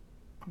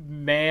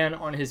man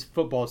on his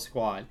football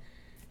squad.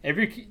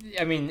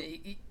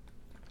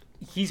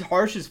 He's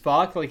harsh as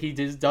fuck. Like, he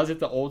does it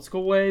the old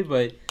school way,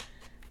 but,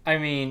 I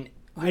mean...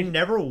 I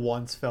never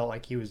once felt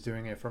like he was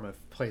doing it from a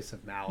place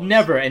of malice.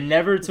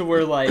 Never to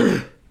where, like,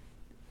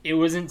 it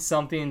wasn't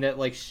something that,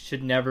 like,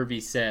 should never be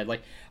said.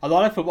 Like, a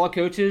lot of football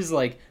coaches,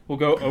 like, will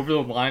go over the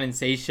line and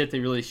say shit they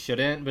really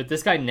shouldn't, but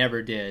this guy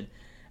never did.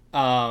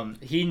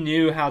 He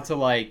knew how to,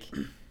 like,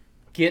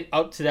 get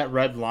up to that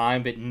red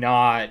line, but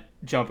not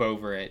jump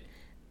over it.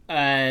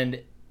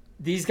 And...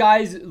 these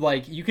guys,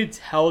 like, you could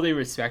tell they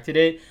respected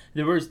it.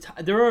 There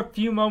were a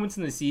few moments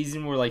in the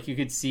season where, like, you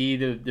could see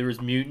there was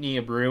mutiny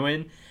a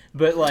brewing,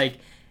 but like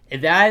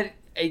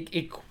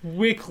it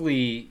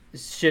quickly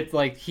shifted.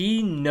 Like,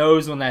 he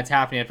knows when that's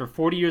happening. After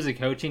 40 years of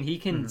coaching, he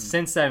can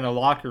sense that in the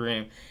locker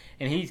room,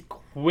 and he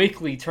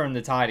quickly turned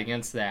the tide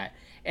against that.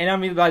 And I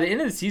mean, by the end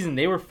of the season,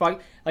 they were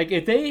like,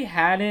 if they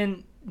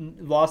hadn't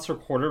lost their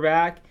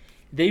quarterback,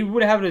 they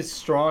would have a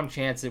strong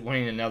chance at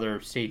winning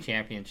another state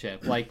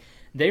championship. Like.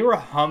 They were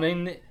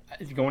humming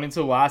going into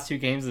the last 2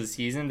 games of the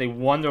season. They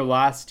won their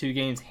last 2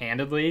 games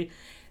handedly.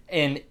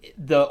 And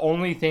the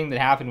only thing that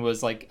happened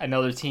was, like,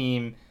 another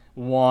team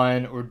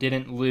won or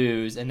didn't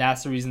lose. And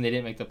that's the reason they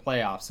didn't make the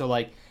playoffs. So,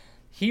 like,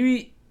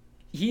 he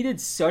did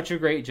such a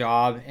great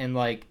job. And,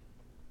 like,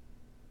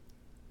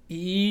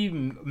 he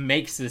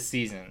makes this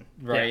season,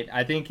 right? Yeah.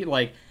 I think,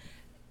 like,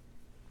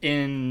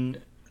 in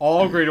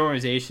all great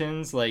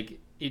organizations, like,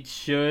 it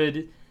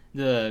should...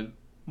 the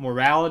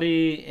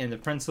morality and the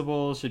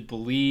principles should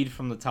bleed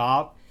from the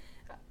top,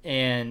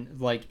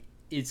 and like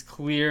it's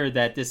clear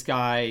that this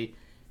guy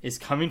is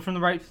coming from the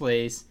right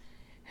place,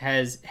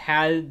 has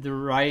had the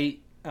right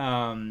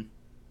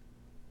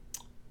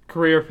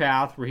career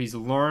path where he's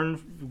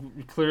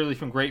learned clearly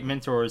from great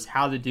mentors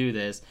how to do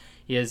this.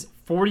 He has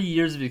 40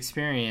 years of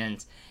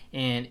experience,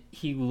 and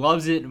he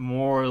loves it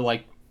more.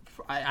 Like,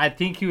 I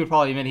think he would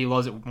probably admit he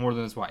loves it more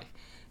than his wife.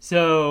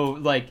 So,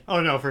 like...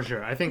 oh, no, for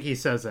sure. I think he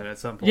says that at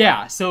some point.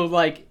 Yeah, so,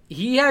 like,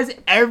 he has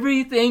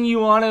everything you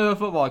want of a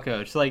football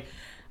coach. Like,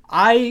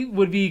 I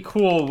would be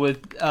cool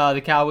with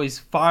the Cowboys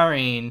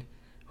firing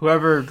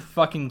whoever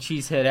fucking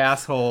cheesehead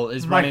asshole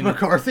is running... Mike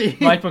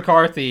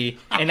McCarthy,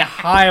 and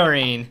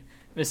hiring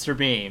Mr.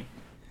 Beam.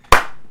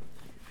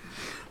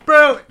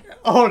 Bro,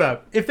 hold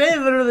up. If they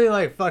literally,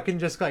 like, fucking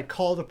just, like,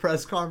 called a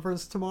press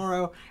conference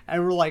tomorrow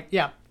and we're like,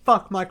 yeah...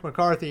 fuck Mike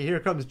McCarthy. Here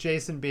comes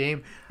Jason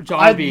Beam.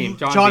 John Beam.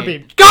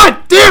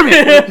 God damn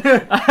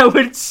it! I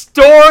would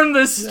storm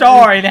the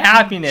Star in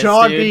happiness,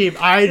 John dude.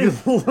 Beam.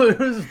 I'd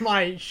lose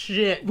my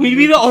shit. We'd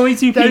be the only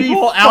 2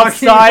 people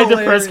outside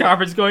the press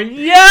conference going,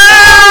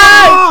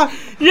 yes!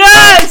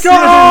 Yes!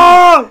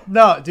 Go!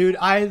 No, dude,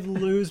 I'd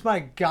lose my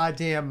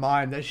goddamn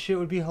mind. That shit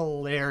would be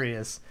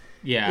hilarious.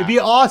 Yeah. It'd be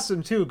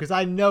awesome, too, because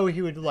I know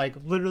he would, like,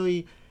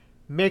 literally...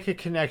 make a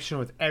connection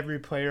with every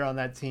player on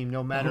that team,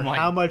 no matter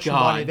how much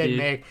money they'd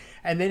make,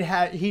 and then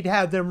he'd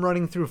have them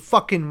running through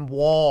fucking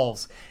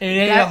walls.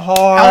 In a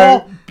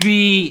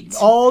heartbeat.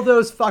 All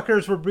those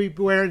fuckers would be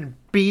wearing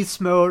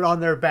beast mode on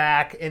their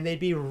back, and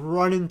they'd be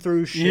running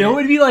through shit. You know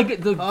what would be like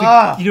you know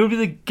what would be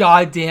the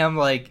goddamn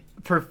like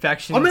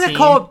perfection. I'm gonna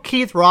call up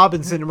Keith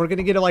Robinson, and we're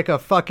gonna get like a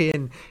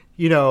fucking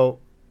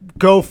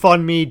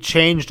GoFundMe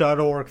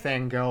change.org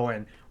thing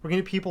going. We're going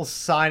to get people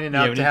signing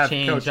up to have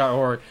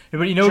change.org.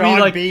 But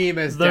John Beam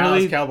as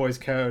Dallas Cowboys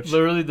coach.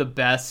 Literally the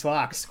best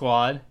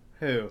squad.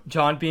 Who?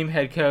 John Beam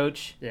head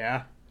coach.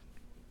 Yeah.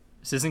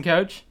 Assistant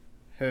coach.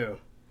 Who?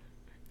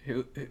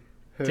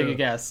 Take a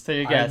guess.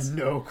 I have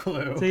no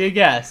clue. Take a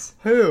guess.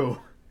 Who?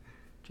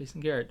 Jason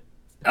Garrett.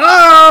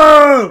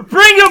 Oh!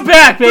 Bring him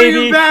back, baby!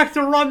 Bring him back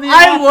to run the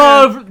offense.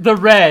 Love the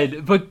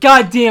Red, but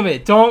god damn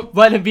it, don't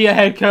let him be a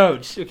head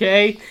coach,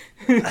 okay?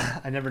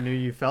 I never knew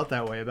you felt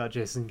that way about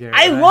Jason Garrett.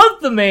 I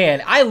love the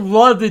man. I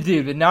love the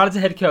dude, but not as a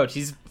head coach.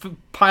 He's a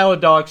pile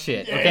of dog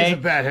shit, Yeah, okay? he's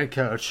a bad head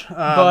coach.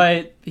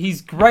 But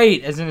he's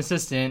great as an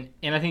assistant,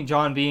 and I think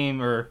John Beam,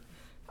 we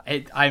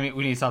need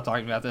to stop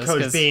talking about this.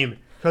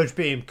 Coach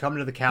Beam, come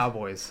to the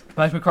Cowboys.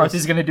 Mike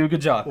McCarthy's going to do a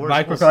good job. We'll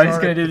Mike McCarthy's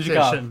start going to a do a good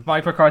job. petition.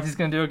 Mike McCarthy's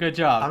going to do a good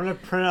job. I'm going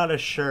to print out a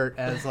shirt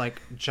as, like,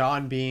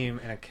 John Beam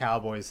and a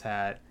Cowboys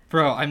hat.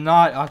 Bro, I'm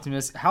not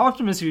optimistic. How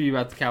optimistic are you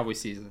about the Cowboys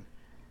season?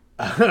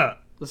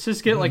 Let's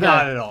just get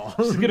Not at all.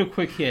 Let's get a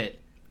quick hit.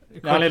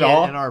 Quick Not at hit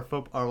all? In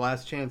our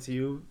Last Chance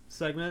You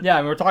segment?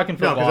 Yeah, we're talking No,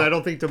 football. because I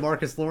don't think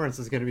DeMarcus Lawrence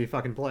is going to be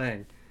fucking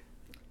playing.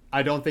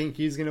 I don't think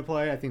he's going to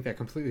play. I think that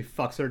completely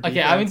fucks our defense.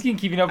 Okay, I haven't been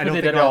keeping up I with don't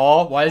it think at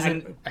all. Why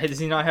does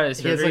he not have his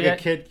He has surgery like yet?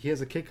 a kid. He has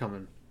a kid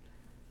coming.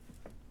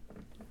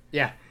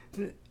 Yeah.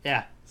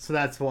 So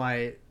that's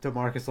why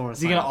DeMarcus Lawrence.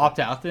 Is he going to opt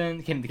out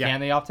then? Can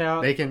they opt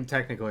out? They can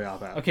technically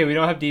opt out. Okay, we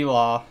don't have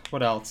D-Law.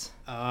 What else?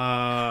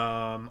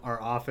 Our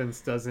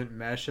offense doesn't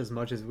mesh as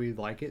much as we'd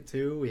like it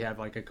to. We have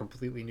like a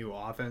completely new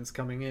offense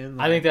coming in.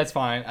 I think that's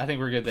fine. I think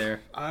we're good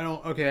there. I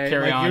don't. Okay,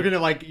 Carry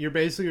like, on. you're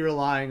basically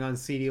relying on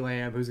CeeDee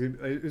Lamb,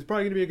 who's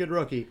probably gonna be a good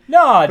rookie.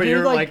 No, But dude,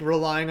 you're like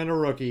relying on a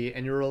rookie,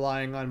 and you're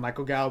relying on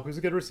Michael Gallup, who's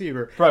a good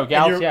receiver. Bro, And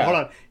Gallup's, yeah. Hold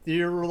on,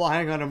 you're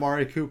relying on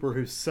Amari Cooper,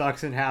 who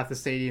sucks in half the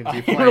stadiums.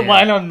 You You're play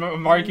relying in. on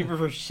Amari Cooper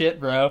for shit,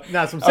 bro.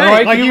 That's what I'm saying.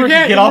 Amari Like, you Cooper can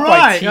can't get off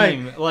my rely.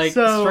 team, like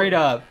So, straight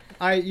up.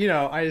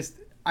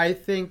 I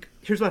think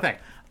here's my thing.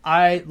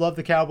 I love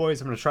the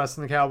Cowboys. I'm gonna trust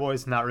in the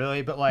Cowboys. Not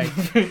really, but like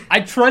I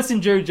trust in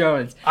Jerry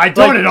Jones. I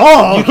don't at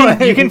all.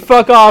 You can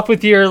fuck off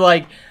with your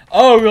like,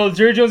 oh well,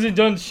 Jerry Jones has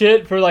done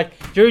shit for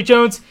like Jerry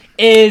Jones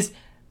is.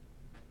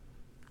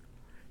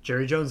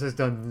 Jerry Jones has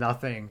done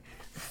nothing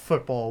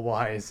football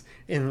wise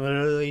in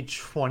literally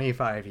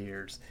 25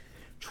 years.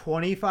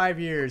 25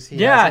 years.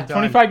 He hasn't done-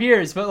 25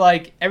 years, but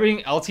like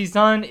everything else he's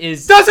done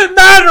is. Doesn't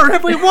matter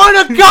if we won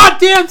a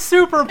goddamn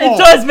Super Bowl. It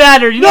does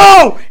matter. You know?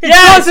 No, it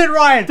Yes! doesn't,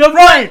 Ryan.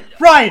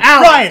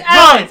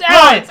 Alex,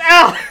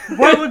 Ryan.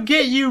 What would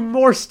get you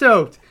more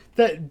stoked?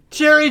 That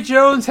Jerry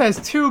Jones has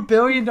 $2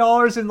 billion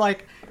in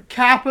like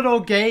capital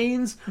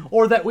gains,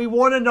 or that we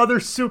won another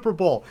Super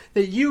Bowl?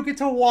 That you get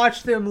to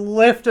watch them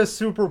lift a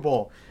Super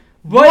Bowl.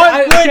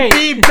 What would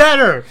be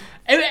better?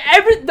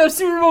 The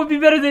Super Bowl would be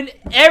better than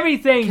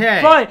everything. Okay,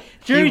 But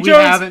Jerry we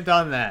Jones. haven't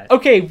done that.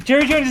 Okay,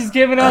 Jerry Jones has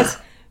given us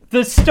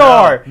the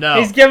Star. No,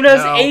 He's given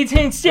us no.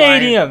 A-10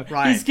 Stadium.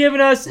 Ryan, He's given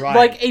us Ryan,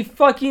 like a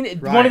fucking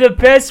Ryan, one of the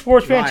best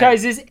sports Ryan,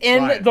 franchises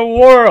in Ryan, the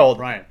world.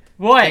 Ryan,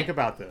 What? think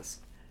about this.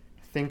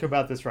 Think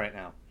about this right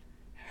now.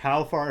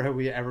 How far have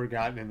we ever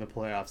gotten in the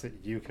playoffs that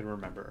you can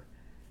remember?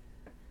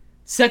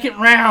 Second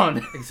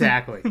round.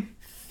 Exactly.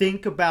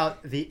 Think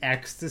about the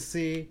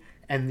ecstasy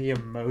and the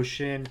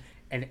emotion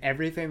and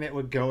everything that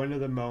would go into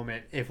the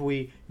moment if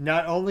we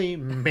not only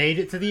made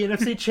it to the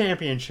NFC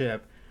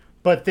Championship,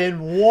 but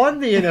then won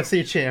the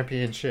NFC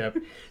Championship,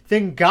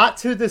 then got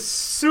to the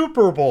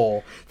Super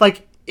Bowl,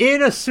 like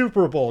in a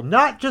Super Bowl,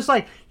 not just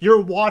like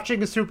you're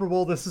watching a Super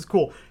Bowl, this is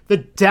cool. The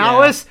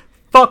Dallas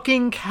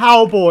fucking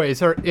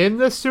Cowboys are in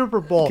the Super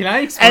Bowl. Can I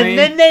explain? And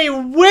then they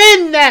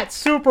win that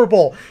Super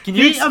Bowl. Can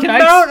you The can I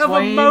amount of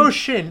explain-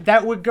 emotion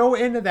that would go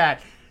into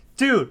that.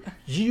 Dude,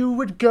 you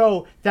would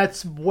go,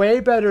 that's way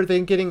better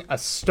than getting a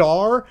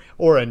star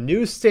or a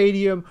new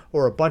stadium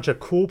or a bunch of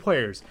cool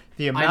players.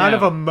 The amount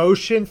of know.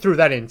 emotion through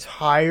that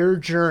entire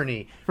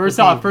journey First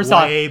would off, be first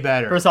off, way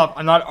better. First off,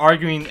 I'm not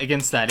arguing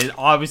against that. It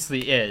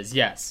obviously is,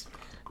 yes.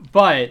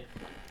 But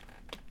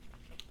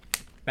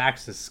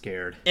Max is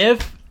scared.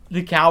 if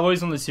the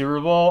Cowboys won the Super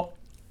Bowl,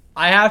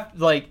 I have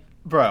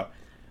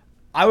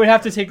I would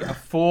have to take a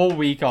full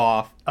week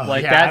off,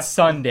 that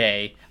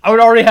Sunday. I would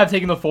already have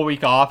taken the full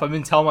week off. I've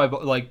been telling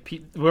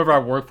whoever I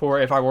work for,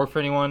 if I work for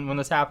anyone when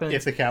this happens,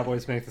 If the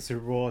Cowboys make the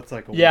Super Bowl, it's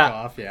like a week Yeah.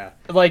 off. Yeah.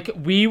 like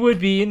we would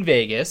be in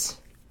Vegas.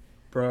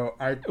 Bro,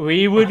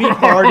 We would be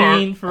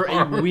partying for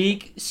a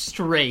week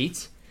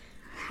straight.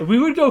 We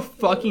would go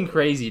fucking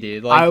crazy,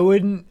 dude. Like I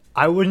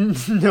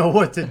wouldn't know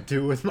what to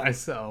do with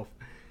myself.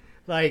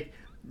 Like,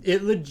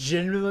 it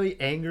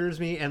legitimately angers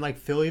me, and like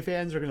Philly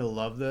fans are gonna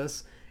love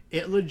this.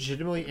 It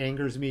legitimately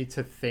angers me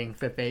to think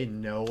that they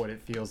know what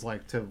it feels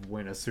like to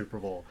win a Super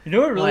Bowl. You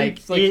know what really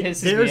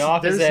pisses me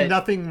off is there's that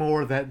nothing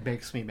more that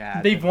makes me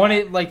mad. they've than won that.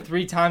 it like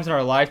 3 times in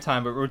our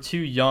lifetime, but we're too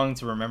young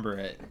to remember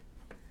it.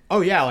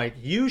 Oh yeah, like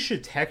you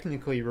should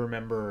technically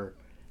remember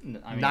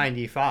I mean,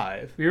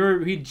 95.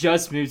 we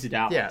just moved to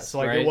Dallas. Yeah, so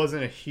like right? it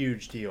wasn't a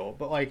huge deal,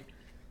 but like,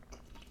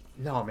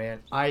 no man,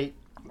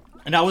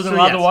 and I wasn't So,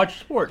 allowed yes. to watch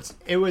sports.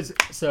 it was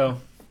So,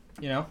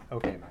 you know,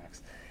 okay,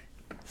 Max.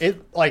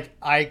 It like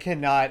I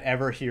cannot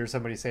ever hear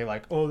somebody say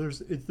like, "Oh,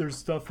 there's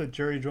stuff that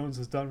Jerry Jones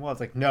has done well." It's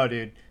like, no,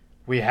 dude,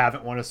 we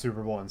haven't won a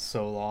Super Bowl in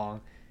so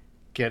long.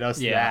 Get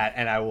us Yeah. that,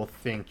 and I will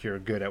think you're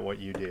good at what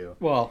you do.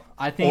 well,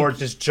 I think Or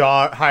just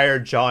hire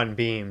John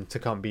Beam to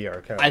come be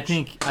our coach. I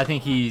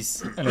think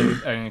he's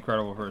an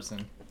incredible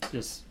person.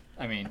 Just,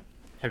 I mean,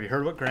 Have you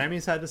heard what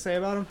Grammys had to say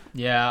about him?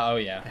 yeah, oh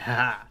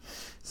yeah.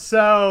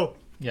 So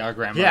Yeah, our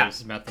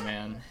grandmothers met the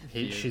man.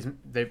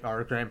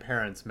 Our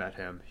grandparents met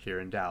him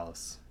here in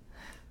Dallas.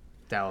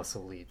 Dallas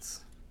Elites.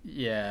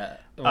 Yeah.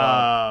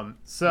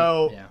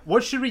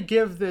 What should we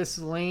give this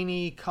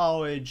Laney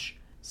College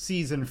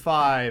season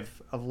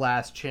 5 of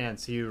Last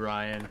Chance U,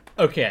 Ryan?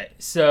 Okay,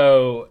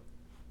 so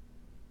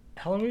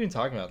how long have we been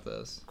talking about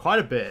this? Quite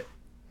a bit.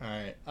 All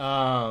right.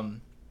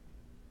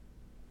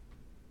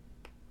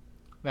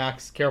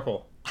 Max,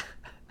 careful.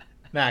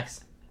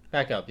 Max,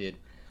 back up, dude.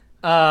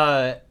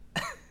 4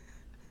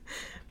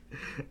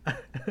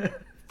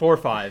 or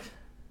 5.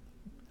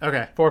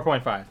 Okay.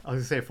 4.5. I was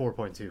gonna say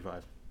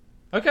 4.25.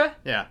 Okay.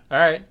 Yeah. All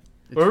right.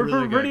 We're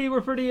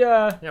pretty.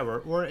 Yeah,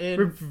 we're in.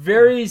 We're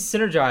very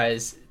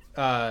synergized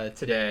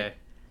today.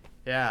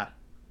 Yeah.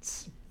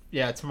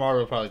 Yeah. Tomorrow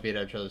we'll probably beat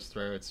each other's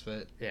throats,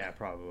 but yeah,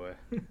 probably.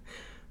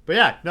 But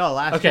yeah, no.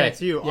 Last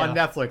Chance U on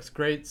Yeah. Netflix.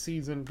 Great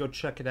season. Go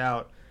check it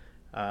out.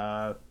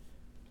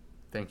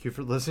 Thank you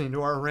for listening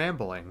to our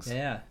ramblings.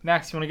 yeah.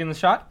 Max, you want to get in the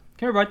shot?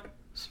 Come here, bud.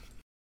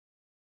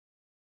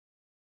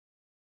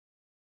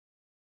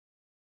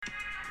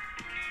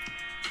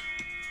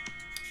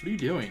 What are you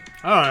doing?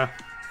 Oh,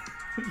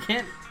 We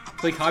can't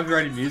play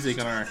copyrighted music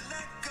on our.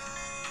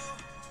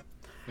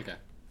 Okay.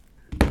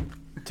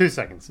 2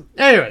 seconds.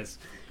 Anyways,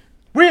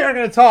 we are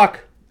going to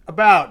talk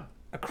about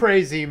a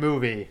crazy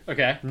movie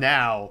Okay.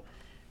 now,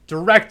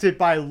 directed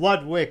by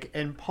Ludwig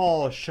and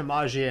Paul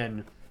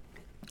Shamajian.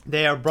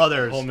 They are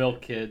brothers. Whole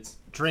milk kids.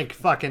 Drink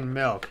fucking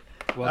milk.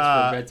 What's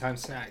for bedtime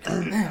snack?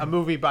 A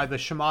movie by the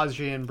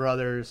Shamajian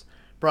brothers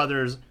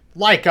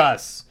like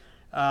us.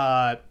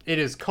 It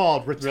is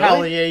called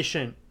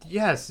Retaliation.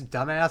 Yes,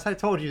 dumbass, I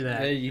told you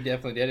that. Yeah, you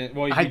definitely didn't.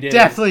 Well, if I you did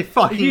definitely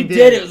fucking If you did.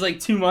 did, it was like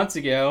 2 months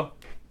ago.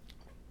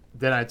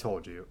 Then I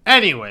told you.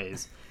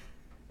 Anyways,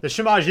 the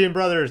Shamajian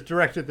brothers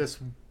directed this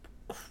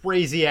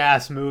crazy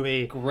ass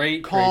movie.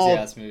 Great, Called-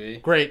 crazy ass movie.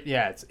 Great,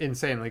 yeah, it's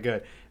insanely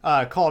good.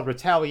 Called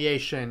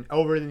Retaliation.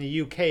 Over in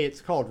the UK,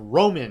 it's called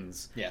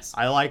Romans. Yes.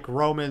 I like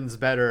Romans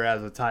better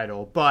as a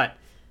title, but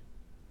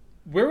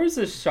Where was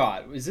this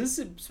shot? Was this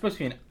supposed to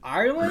be in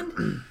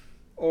Ireland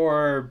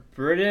or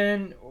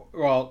Britain?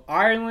 Well,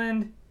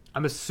 Ireland.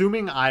 I'm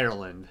assuming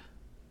Ireland.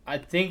 I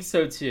think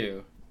so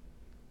too.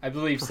 I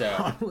believe so.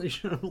 Probably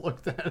should have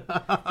looked that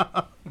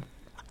up.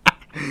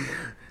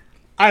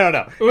 I don't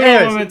know. Uno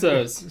Anyways,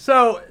 momentos.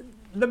 so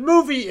the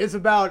movie is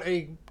about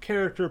a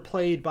character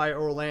played by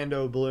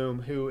Orlando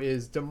Bloom who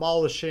is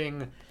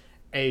demolishing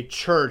a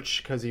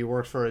church because he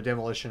works for a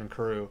demolition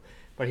crew,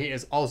 but he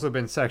has also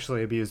been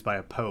sexually abused by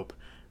a pope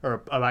or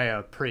by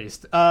a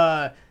priest.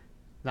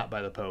 Not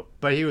by the pope,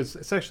 but he was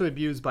sexually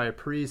abused by a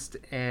priest,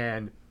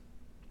 and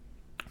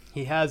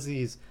he has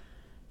these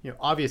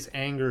obvious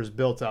angers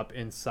built up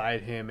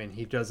inside him, and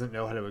he doesn't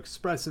know how to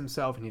express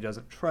himself, and he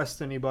doesn't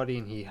trust anybody,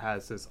 and he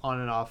has this on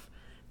and off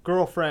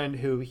girlfriend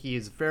who he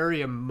is very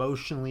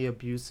emotionally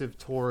abusive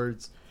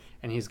towards,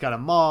 and he's got a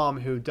mom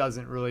who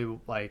doesn't really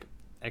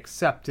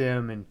accept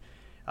him and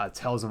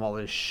tells him all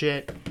this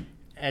shit,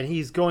 and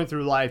he's going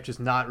through life just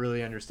not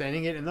really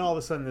understanding it. And then all of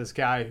a sudden this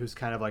guy who's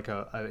kind of like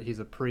he's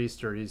a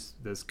priest, or he's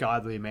this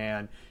godly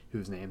man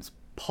whose name's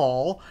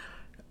Paul,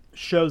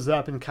 shows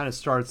up and kind of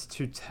starts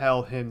to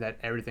tell him that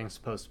everything's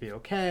supposed to be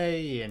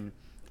okay, and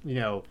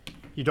you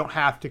don't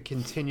have to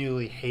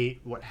continually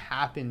hate what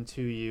happened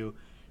to you,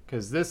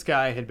 because this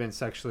guy had been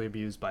sexually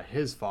abused by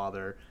his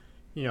father.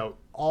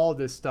 All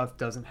this stuff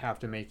doesn't have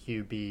to make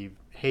you be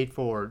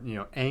hateful or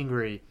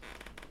angry.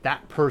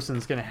 That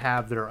person's gonna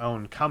have their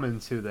own coming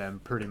to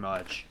them, pretty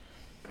much.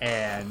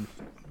 And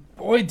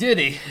Boy, did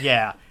he.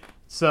 yeah.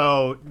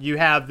 So you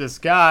have this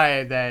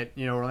guy that,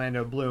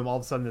 Orlando Bloom, all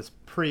of a sudden this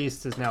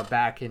priest is now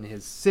back in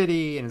his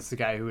city, and it's the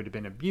guy who had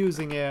been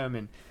abusing him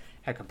and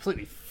had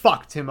completely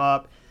fucked him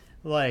up.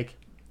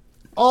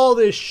 All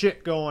this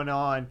shit going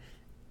on.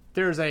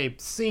 There's a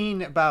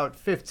scene about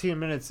 15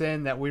 minutes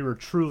in that we were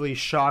truly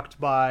shocked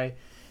by.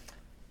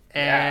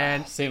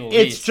 And say the it's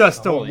least.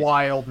 just a Holy.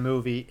 wild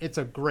movie. It's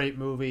a great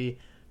movie.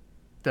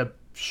 The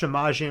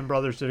Shamajian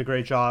brothers did a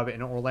great job,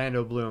 and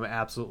Orlando Bloom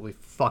absolutely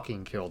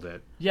fucking killed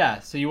it. Yeah,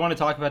 so you want to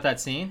talk about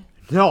that scene?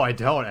 No, I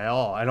don't at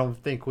all. I don't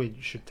think we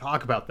should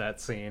talk about that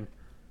scene.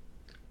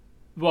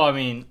 Well, I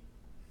mean,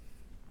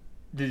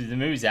 the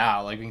movie's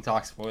out. We can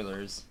talk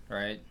spoilers,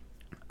 right?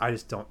 I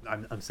just don't.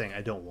 I'm saying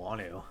I don't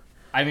want to.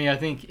 I mean, I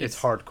think It's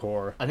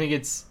hardcore. I think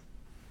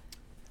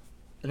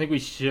we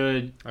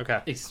should.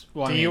 Okay.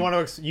 Well, Do you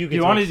want to? Do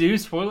you want to do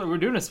spoiler? We're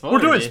doing a spoiler.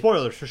 We're doing day.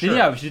 spoilers for sure.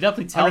 Yeah, we should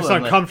definitely tell I'm just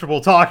them.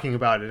 uncomfortable talking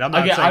about it. I'm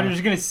not Okay, saying. I'm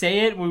just gonna say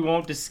it. We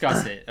won't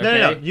discuss it.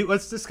 Okay. No.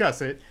 Let's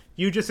discuss it.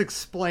 You just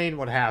explain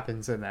what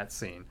happens in that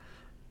scene.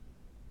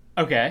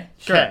 Okay.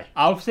 Sure. Okay.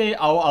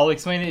 I'll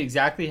explain it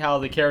exactly how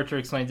the character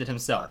explains it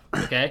himself.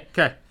 Okay.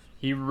 Okay.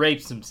 He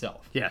rapes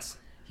himself. Yes.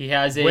 He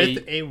has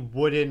With a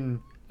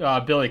wooden.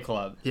 billy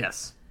club.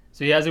 Yes.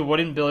 So he has a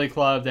wooden billy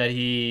club that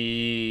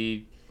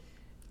he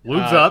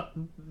Lubes up.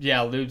 Yeah,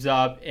 lubes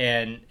up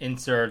and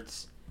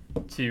inserts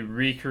to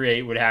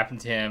recreate what happened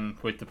to him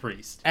with the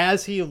priest.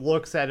 As he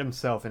looks at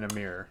himself in a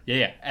mirror.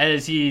 Yeah.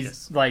 As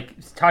he's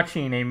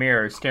touching a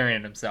mirror, staring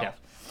at himself.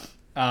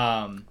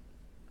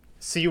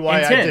 See why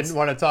I intense. didn't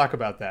want to talk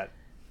about that.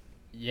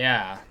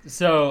 Yeah.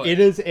 So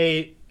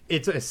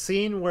It's a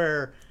scene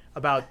where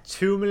about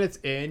 2 minutes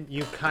in,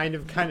 you kind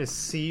of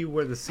see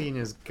where the scene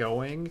is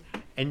going,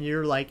 and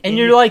you're like, And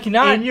you're like,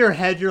 not in your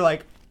head, you're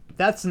like,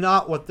 that's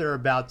not what they're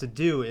about to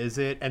do, is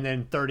it? And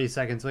then 30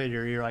 seconds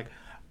later, you're like,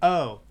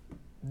 oh,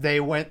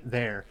 they went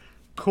there.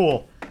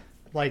 Cool.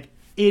 Like,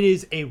 it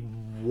is a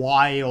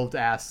wild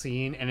ass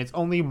scene, and it's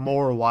only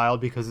more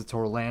wild because it's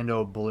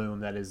Orlando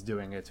Bloom that is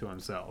doing it to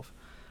himself.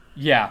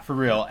 Yeah, for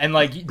real. And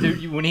like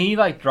when he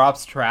like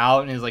drops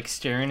Trout and is like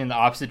staring in the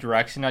opposite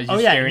direction, I was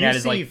just staring at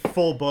his like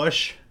full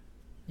bush.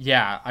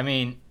 Yeah, I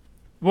mean,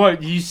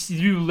 what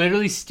you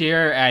literally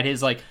stare at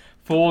his like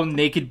full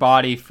naked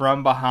body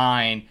from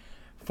behind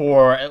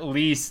for at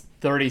least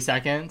 30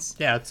 seconds.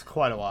 Yeah, it's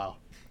quite a while.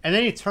 And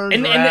then he turns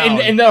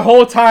around. And the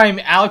whole time,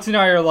 Alex and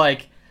I are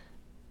like,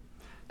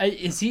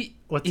 is he...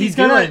 What's he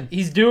doing?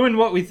 He's doing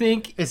what we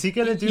think. Is he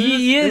gonna do?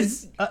 He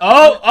this? is. Yeah.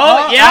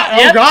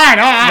 Oh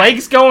God!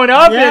 Legs going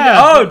up.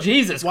 Yeah. And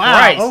Jesus wow,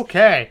 Christ.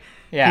 Okay.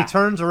 Yeah. He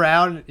turns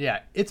around. Yeah,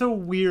 it's a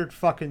weird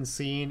fucking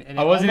scene, and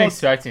I wasn't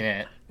expecting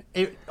it.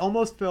 It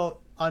almost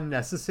felt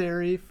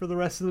unnecessary for the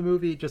rest of the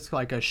movie, just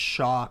like a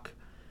shock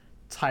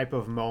type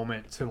of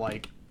moment to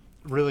like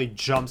really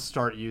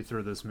jumpstart you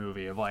through this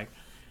movie of like,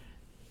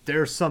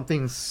 there's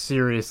something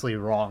seriously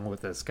wrong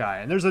with this guy.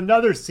 And there's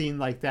another scene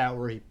like that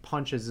where he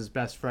punches his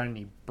best friend and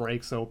he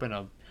breaks open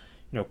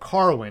a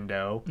car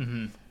window.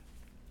 Mm-hmm.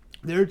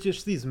 There are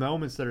just these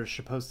moments that are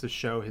supposed to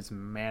show his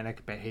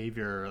manic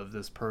behavior of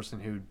this person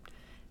who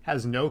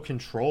has no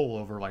control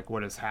over like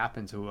what has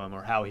happened to him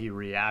or how he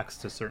reacts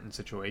to certain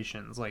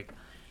situations. Like,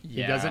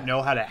 he doesn't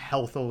know how to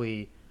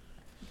healthily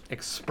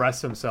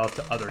express himself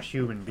to other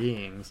human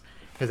beings,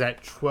 because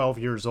at 12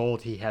 years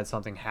old he had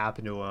something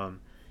happen to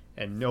him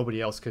and nobody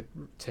else could,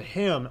 to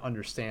him,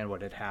 understand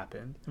what had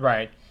happened.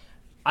 Right.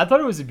 I thought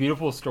it was a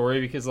beautiful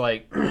story because,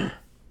 like,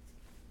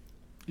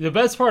 the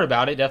best part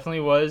about it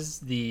definitely was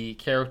the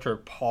character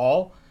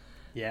Paul.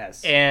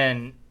 Yes.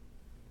 And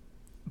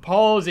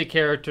Paul is a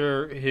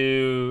character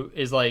who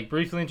is, like,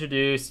 briefly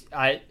introduced.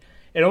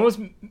 It almost,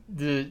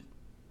 the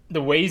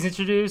way he's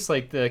introduced,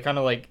 like, the kind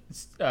of, like,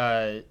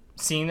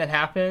 scene that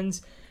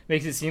happens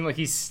makes it seem like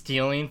he's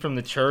stealing from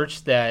the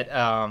church that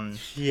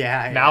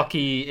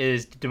Malky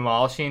is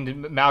demolishing.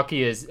 Malky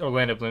is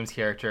Orlando Bloom's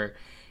character.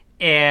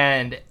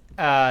 And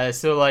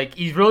so, like,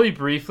 he's really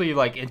briefly,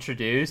 like,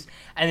 introduced.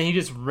 And then he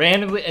just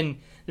randomly... And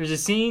there's a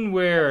scene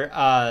where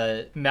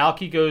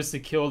Malky goes to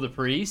kill the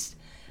priest.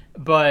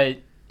 But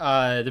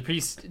the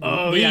priest...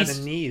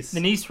 the niece.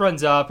 The niece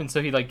runs up, and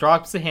so he, like,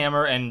 drops the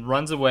hammer and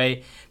runs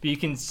away. But you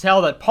can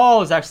tell that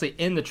Paul is actually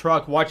in the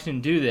truck watching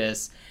him do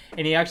this.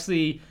 And he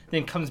actually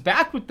then comes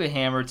back with the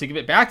hammer to give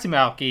it back to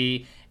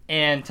Malky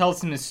and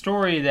tells him the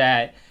story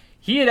that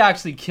he had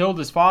actually killed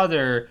his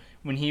father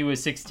when he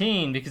was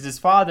 16 because his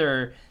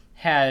father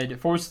had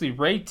forcibly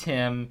raped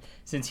him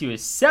since he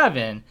was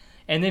 7.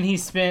 And then he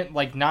spent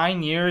like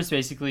 9 years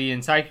basically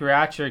in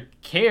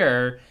psychiatric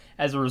care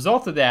as a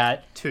result of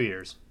that. 2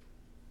 years.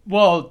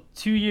 Well,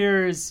 2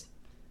 years...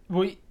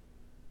 Well,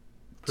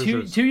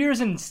 2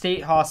 years in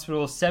state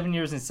hospital, 7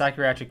 years in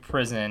psychiatric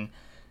prison.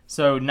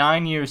 So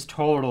 9 years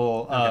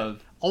total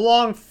of... A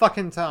long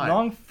fucking time.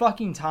 Long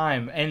fucking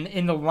time. And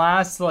in the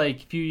last,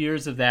 like, few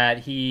years of that,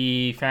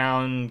 he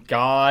found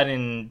God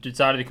and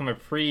decided to become a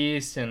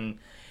priest. And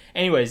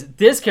anyways,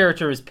 this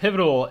character is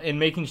pivotal in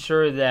making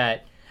sure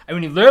that... I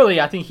mean,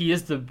 literally, I think he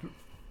is the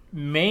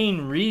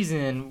main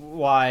reason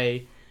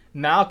why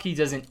Malky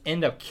doesn't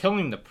end up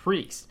killing the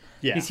priest.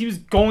 Yeah. Because he was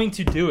going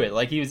to do it.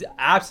 Like, he was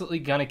absolutely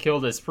going to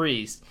kill this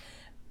priest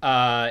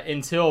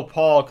until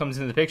Paul comes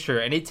into the picture.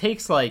 And it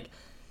takes, like...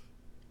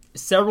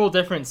 several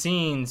different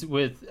scenes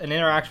with an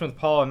interaction with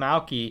Paul and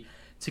Malky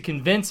to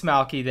convince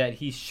Malky that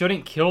he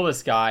shouldn't kill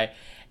this guy,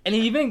 and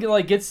he even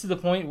like gets to the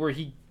point where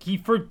he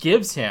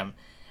forgives him.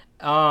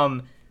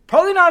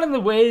 Probably not in the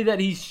way that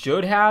he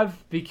should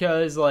have,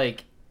 because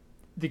like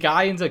the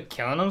guy ends up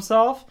killing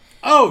himself.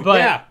 Oh, but,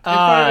 yeah, in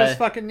front of his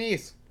fucking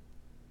niece.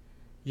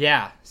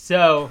 Yeah,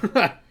 so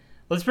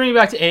let's bring it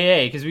back to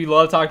AA because we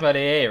love talking about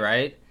AA,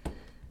 right?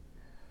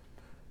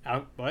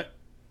 What?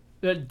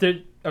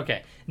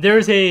 Okay,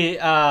 there's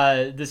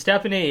the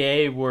step in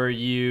AA where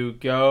you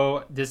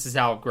go. This is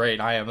how great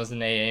I am as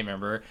an AA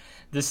member.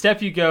 The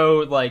step you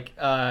go, like,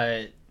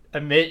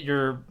 admit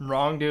your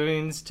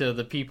wrongdoings to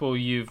the people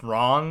you've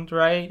wronged,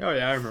 right? Oh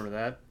yeah, I remember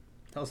that.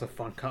 That was a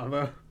fun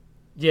combo.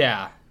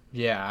 Yeah.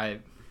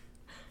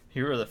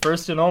 You were the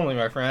first and only,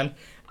 my friend.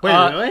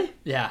 Wait, really?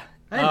 Yeah,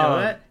 I didn't know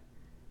that.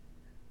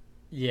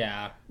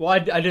 Yeah. Well, I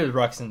did it with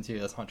Ruxin too.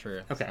 That's not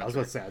true. Okay, I was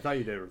about to say I thought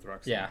you did it with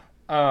Ruxin. Yeah.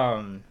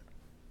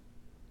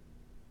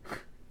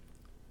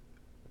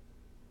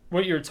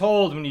 What you're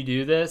told when you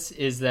do this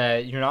is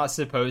that you're not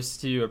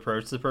supposed to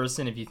approach the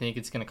person if you think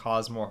it's going to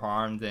cause more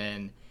harm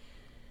than...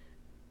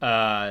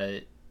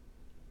 if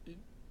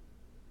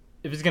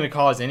it's going to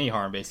cause any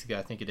harm, basically,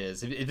 I think it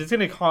is. If it's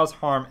going to cause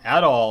harm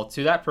at all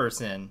to that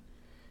person,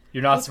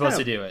 you're not supposed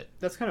to do it.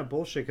 That's kind of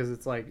bullshit, because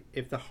it's like,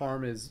 if the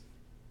harm is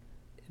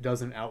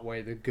doesn't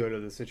outweigh the good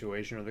of the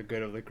situation or the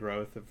good of the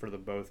growth for the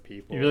both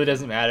people. It really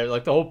doesn't matter.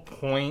 Like, the whole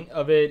point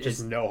of it just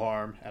is no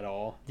harm at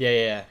all.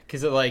 Yeah.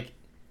 Because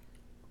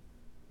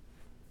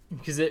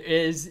it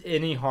is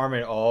any harm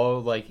at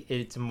all, like,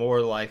 it's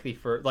more likely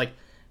for, like,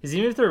 because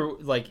even if there,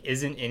 like,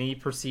 isn't any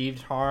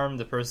perceived harm,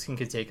 the person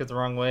could take it the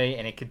wrong way,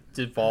 and it could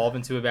devolve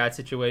into a bad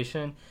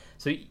situation.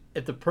 So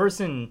if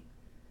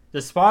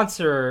the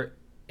sponsor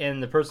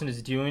and the person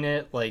who's doing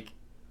it, like,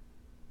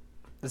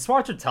 the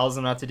sponsor tells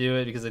them not to do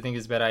it because they think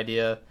it's a bad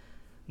idea,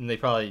 and they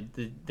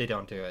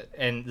don't do it.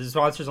 And the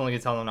sponsor's only going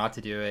to tell them not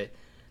to do it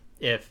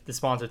if the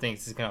sponsor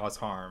thinks it's going to cause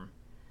harm.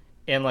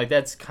 And, like,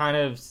 that's kind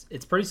of,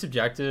 it's pretty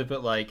subjective,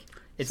 but, like,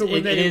 it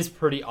is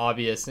pretty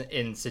obvious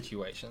in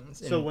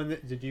situations. So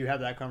did you have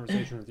that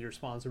conversation with your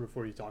sponsor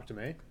before you talked to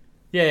me?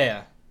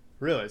 Yeah.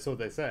 Really? So what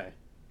they say?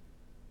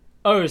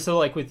 Oh, so,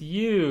 like, with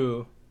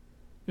you,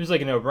 it was,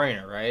 like, a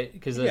no-brainer, right?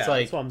 Because it's,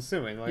 like... that's what I'm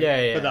assuming. Like,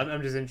 yeah. But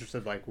I'm just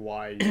interested, like,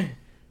 why...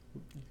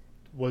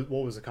 what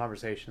was the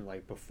conversation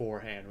like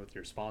beforehand with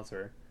your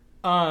sponsor?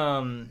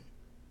 It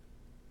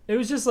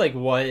was just, like,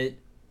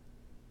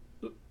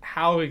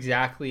 how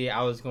exactly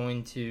I was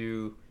going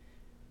to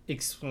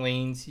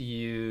explain to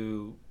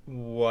you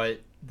what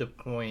the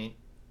point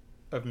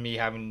of me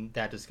having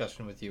that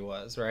discussion with you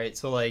was, right?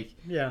 So, like,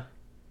 yeah,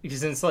 because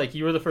since, like,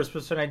 you were the first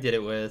person I did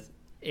it with,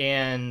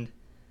 and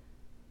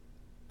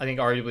I think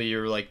arguably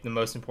you're, like, the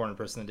most important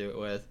person to do it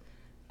with,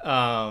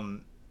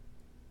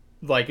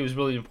 like, it was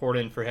really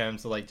important for him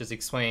to, like, just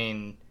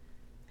explain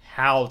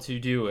how to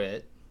do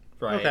it.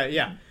 Right. Okay,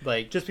 yeah.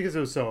 Like, just because it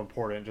was so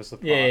important, just the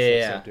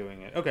process of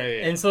doing it. Okay,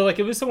 yeah. And so, like,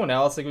 it was someone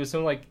else, like, it was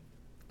some, like,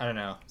 I don't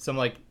know, some,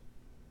 like,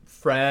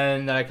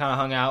 friend that I kind of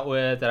hung out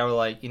with that I would,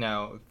 like, you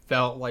know,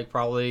 felt like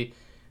probably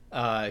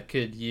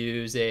could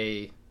use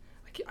I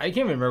can't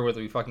even remember what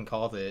we fucking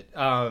called it.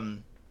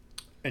 An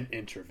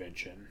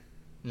intervention.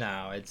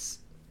 No, it's,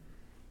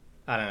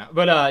 I don't know.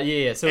 But,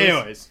 yeah. So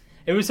anyways.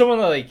 It was someone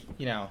that, like,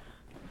 you know,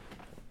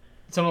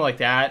 someone like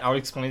that, I would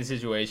explain the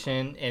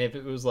situation, and if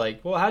it was like,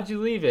 well, how'd you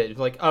leave it? It's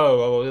like,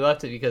 well, we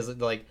left it because,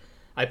 like,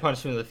 I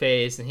punched him in the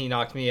face, and he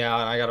knocked me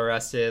out, and I got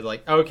arrested.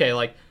 Like, okay,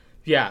 like,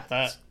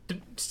 yeah,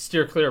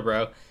 steer clear,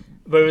 bro.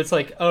 But it's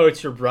like, oh,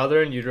 it's your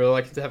brother, and you'd really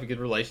like to have a good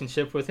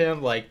relationship with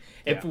him. Like,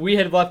 if we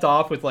had left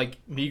off with, like,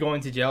 me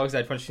going to jail because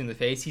I punched you in the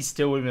face, he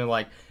still would have been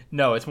like,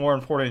 no, it's more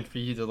important for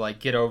you to, like,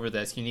 get over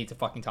this. You need to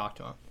fucking talk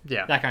to him.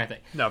 Yeah. That kind of thing.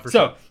 No, for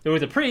sure. So, there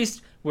was a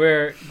priest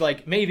where,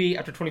 like, maybe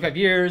after 25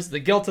 years, the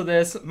guilt of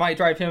this might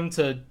drive him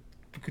to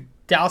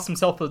douse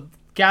himself with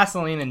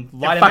gasoline and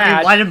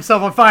light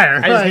himself on fire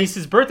at his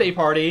niece's birthday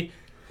party.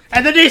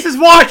 And the niece is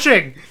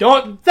watching!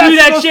 Don't do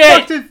that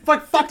shit! Don't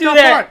do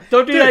that!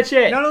 Don't do that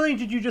shit! Not only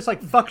did you just,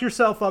 like, fuck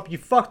yourself up, you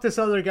fucked this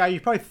other guy,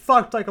 you probably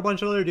fucked, like, a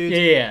bunch of other dudes.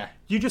 Yeah.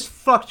 You just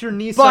fucked your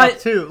niece up,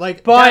 too.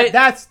 Like,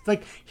 that's,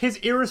 like, his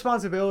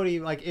irresponsibility,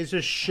 like, is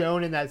just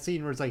shown in that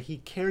scene where it's, like, he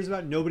cares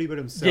about nobody but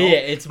himself. Yeah,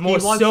 it's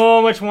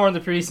so much more on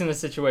the priest in the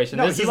situation.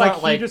 No, this is like,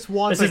 not, like, this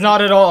is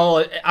not at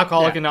all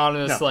Alcoholic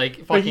Anonymous, like,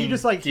 fucking but he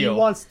just, like, deal.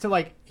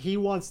 he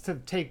wants to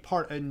take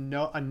part in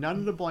none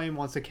of the blame,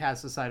 wants to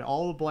cast aside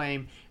all the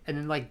blame, and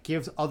then, like,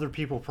 gives other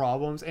people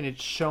problems, and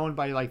it's shown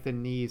by, like, the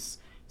niece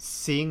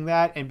seeing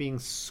that and being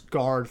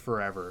scarred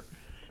forever.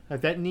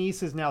 Like, that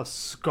niece is now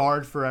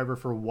scarred forever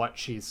for what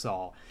she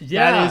saw.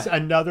 Yeah. That is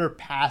another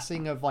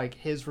passing of, like,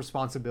 his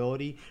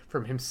responsibility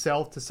from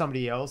himself to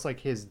somebody else. Like,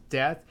 his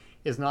death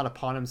is not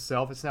upon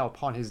himself, it's now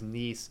upon his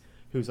niece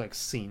who's, like,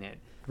 seen it.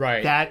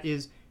 Right. That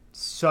is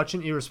such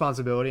an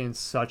irresponsibility and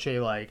such a,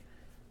 like,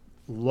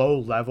 low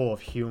level of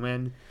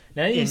human.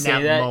 Now that you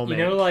say that, moment.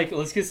 you know, like,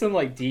 let's get some,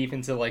 like, deep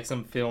into, like,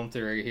 some film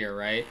theory here,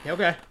 right?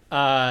 Okay.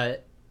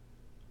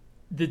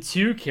 The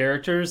two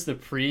characters, the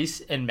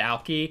priest and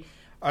Malky,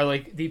 are,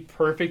 like, the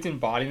perfect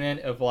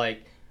embodiment of,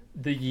 like,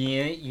 the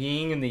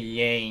yin and the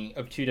yang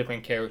of two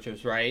different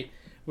characters, right?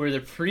 Where the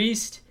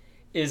priest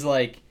is,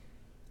 like,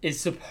 is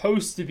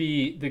supposed to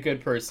be the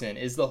good person,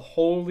 is the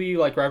holy,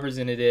 like,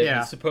 representative,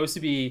 is supposed to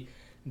be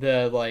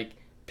the, like,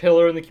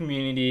 pillar in the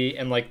community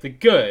and, like, the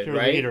good,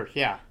 right? Leader,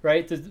 yeah.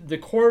 Right? The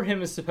core of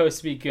him is supposed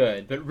to be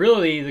good, but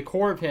really the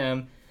core of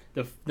him,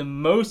 the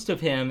most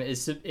of him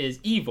is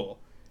evil.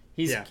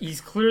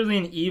 He's clearly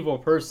an evil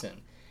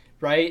person,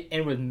 right?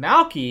 And with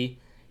Malky,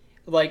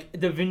 like,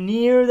 the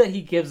veneer that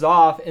he gives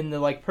off and the,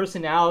 like,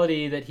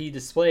 personality that he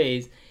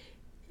displays,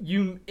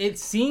 it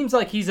seems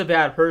like he's a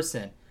bad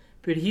person,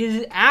 but he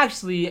is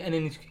actually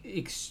an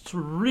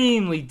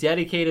extremely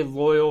dedicated,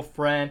 loyal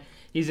friend.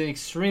 He's an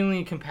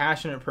extremely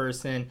compassionate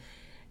person,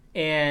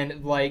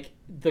 and, like,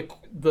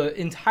 the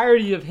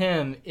entirety of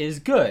him is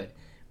good,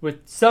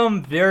 with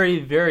some very,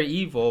 very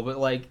evil, but,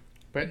 like,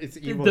 but it's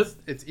evil.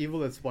 It's evil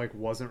that's, like,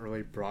 wasn't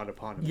really brought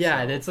upon himself.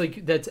 Yeah, that's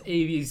a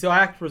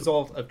exact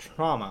result of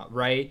trauma,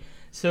 right?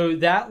 So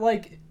that,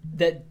 like,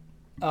 that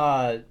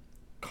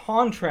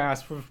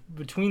contrast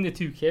between the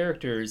two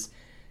characters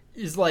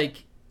is,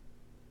 like,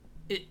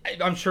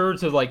 I'm sure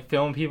to, like,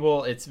 film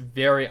people it's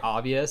very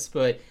obvious,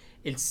 but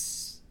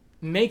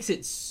makes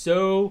it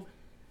so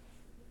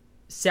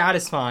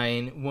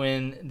satisfying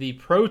when the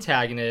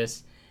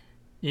protagonist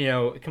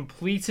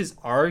completes his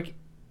arc,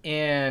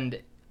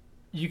 and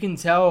you can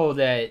tell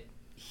that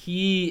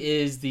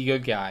he is the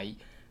good guy.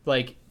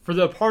 Like, for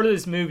the part of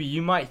this movie,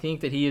 you might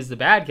think that he is the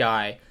bad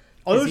guy.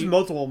 Oh, there's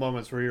multiple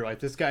moments where you're like,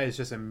 this guy is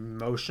just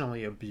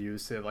emotionally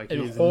abusive. Like,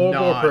 he's a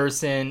horrible not,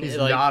 person. He's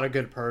not a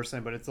good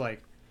person, but it's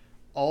like,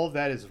 all of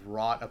that is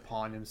wrought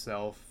upon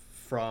himself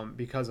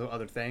because of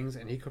other things,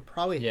 and he could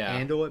probably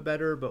handle it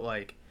better, but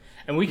like,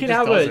 and we could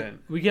have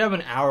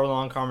an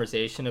hour-long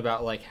conversation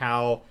about like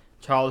how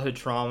childhood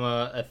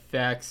trauma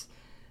affects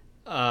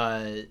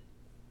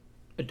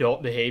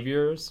adult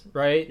behaviors,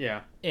 right?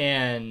 Yeah.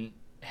 And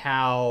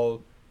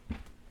how,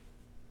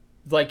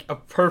 like, a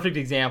perfect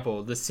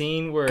example, the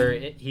scene where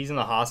he's in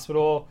the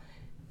hospital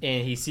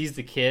and he sees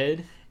the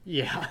kid.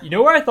 Yeah. You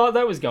know where I thought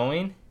that was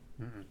going?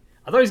 Mm-mm.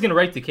 I thought he was going to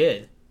rape the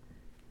kid.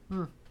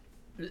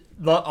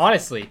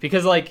 Honestly,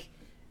 because like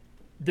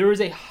there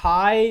was a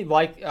high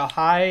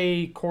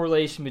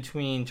correlation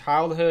between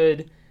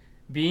childhood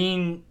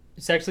being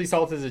sexually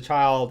assaulted as a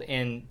child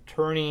and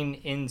turning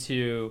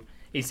into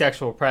a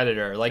sexual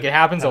predator. Like, it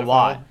happens a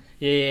lot.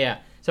 Yeah.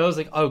 So I was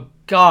like, oh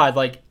god,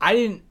 like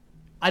I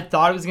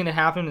thought it was gonna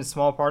happen in a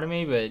small part of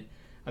me,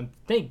 but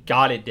thank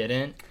God it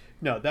didn't.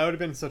 No, that would have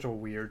been such a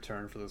weird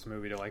turn for this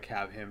movie to like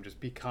have him just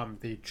become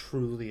the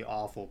truly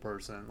awful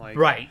person. Like,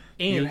 right.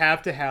 And you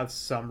have to have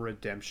some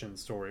redemption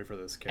story for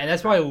this character. And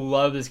that's why I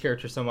love this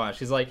character so much.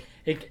 He's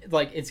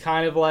it's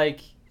kind of like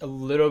a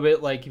little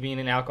bit like being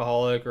an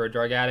alcoholic or a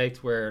drug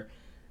addict where,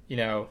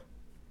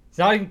 it's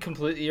not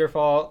completely your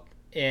fault,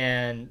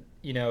 and,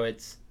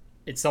 it's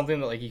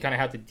something that like you kind of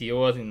have to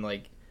deal with and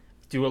like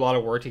do a lot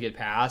of work to get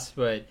past,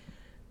 but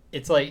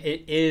it's like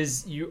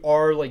you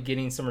are like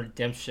getting some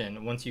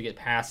redemption once you get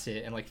past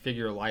it and like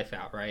figure your life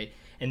out, right?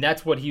 And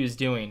that's what he was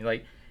doing.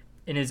 Like,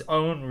 in his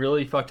own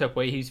really fucked up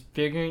way, he's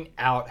figuring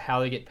out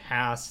how to get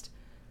past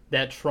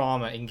that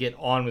trauma and get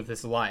on with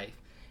his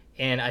life.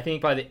 And I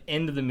think by the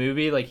end of the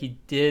movie, like,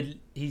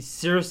 he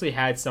seriously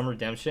had some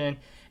redemption,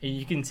 and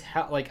you can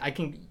tell, like,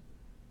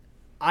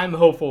 I'm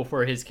hopeful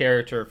for his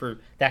character, for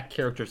that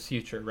character's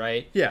future,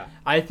 right? Yeah.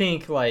 I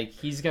think like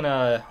he's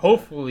gonna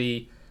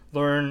hopefully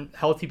learn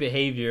healthy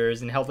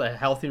behaviors and a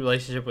healthy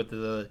relationship with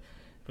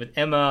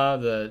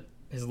Emma,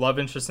 his love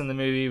interest in the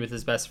movie, with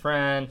his best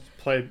friend.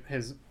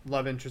 His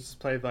love interest is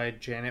played by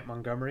Janet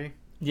Montgomery.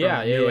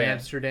 Yeah, New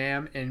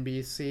Amsterdam,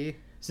 NBC.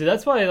 So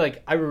that's why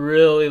like I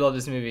really love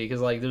this movie,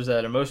 because like there's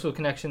an emotional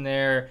connection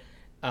there.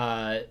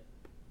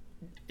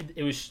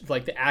 It was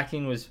like the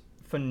acting was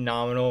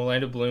phenomenal.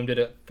 Orlando Bloom did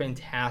a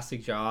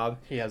fantastic job.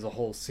 He has a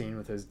whole scene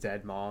with his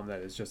dead mom that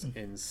is just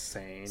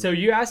insane. So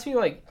you asked me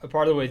like a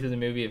part of the way through the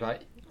movie if I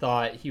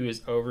thought he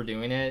was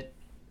overdoing it.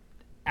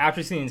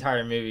 After seeing the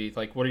entire movie,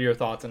 like, what are your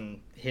thoughts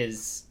on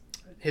his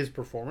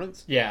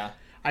performance? Yeah.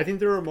 I think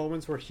there were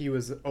moments where he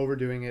was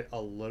overdoing it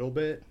a little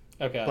bit.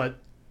 Okay. But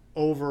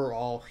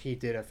overall, he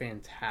did a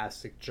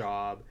fantastic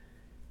job,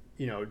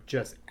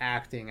 just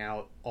acting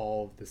out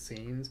all of the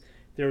scenes.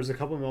 There was a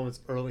couple of moments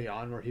early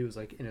on where he was,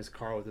 like, in his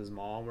car with his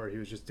mom, where he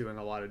was just doing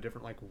a lot of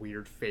different, like,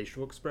 weird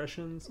facial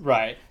expressions.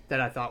 Right. That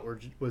I thought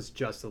was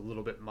just a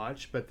little bit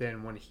much. But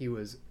then when he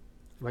was,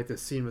 like, the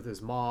scene with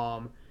his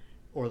mom,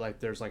 or, like,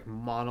 there's, like,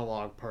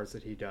 monologue parts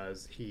that he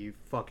does, he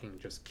fucking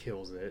just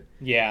kills it.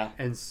 Yeah.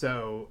 And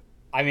so,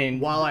 I mean,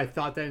 while I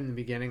thought that in the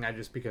beginning, I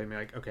just became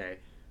like, okay,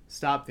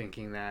 stop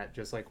thinking that.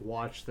 Just, like,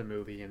 watch the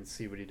movie and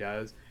see what he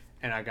does.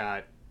 And I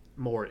got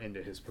more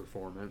into his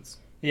performance.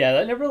 Yeah,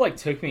 that never, like,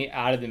 took me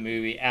out of the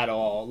movie at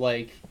all.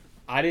 Like,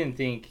 I didn't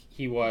think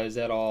he was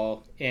at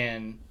all.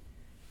 And,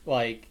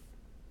 like,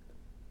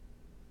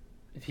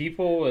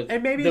 people with...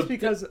 And maybe it's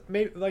because,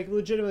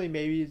 legitimately,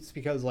 maybe it's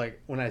because,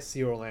 like, when I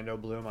see Orlando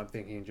Bloom, I'm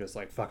thinking just,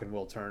 like, fucking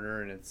Will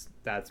Turner, and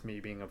that's me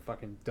being a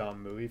fucking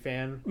dumb movie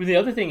fan. The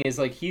other thing is,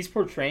 like, he's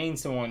portraying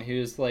someone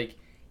who's, like,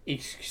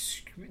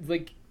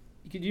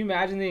 could you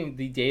imagine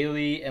the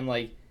daily and,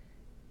 like,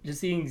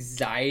 just the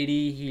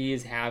anxiety he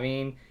is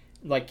having,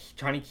 like,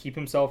 trying to keep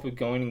himself with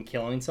going and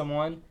killing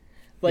someone?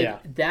 Like, yeah.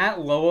 That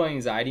level of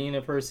anxiety in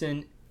a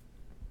person,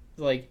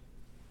 like,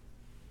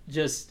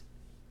 just...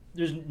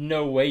 There's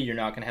no way you're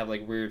not gonna have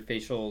like weird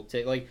facial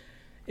like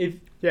if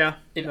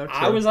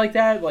I was like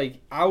that, like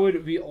I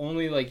would be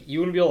only like you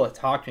wouldn't be able to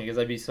talk to me because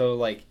I'd be so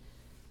like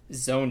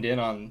zoned in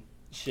on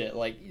shit.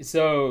 Like,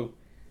 so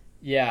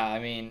yeah, I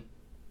mean,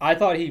 I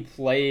thought he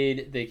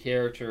played the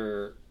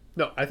character.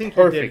 No, I think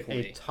perfectly.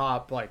 He did a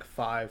top like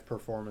 5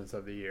 performance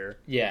of the year.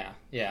 Yeah.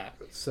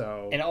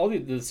 So and all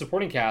the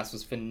supporting cast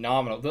was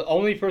phenomenal. The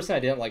only person I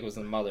didn't like was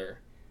the mother.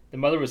 The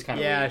mother was kind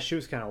of weird. She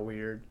was kind of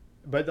weird.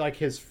 But like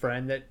his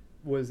friend that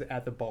was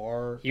at the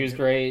bar, he was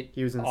great.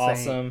 He was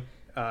insane.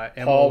 Awesome.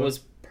 Paul was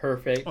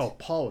perfect. Oh,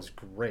 Paul was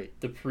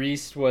great. The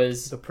priest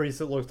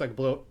that looked like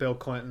Bill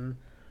Clinton.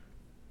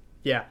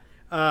 Yeah.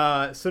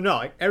 So no,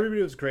 like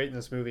everybody was great in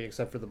this movie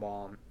except for the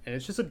mom, and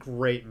it's just a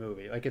great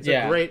movie. Like it's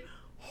a great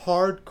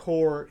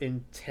hardcore,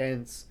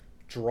 intense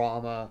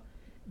drama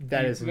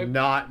that is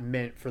not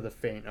meant for the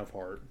faint of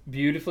heart.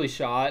 Beautifully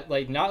shot,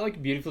 like not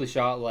like beautifully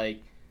shot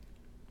like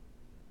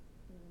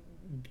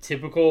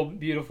typical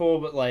beautiful,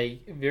 but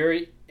like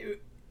very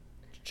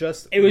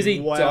just It was a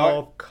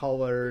well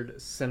colored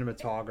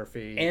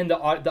cinematography, and the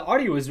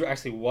audio was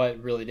actually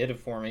what really did it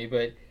for me.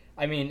 But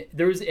I mean,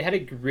 it had a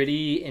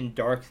gritty and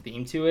dark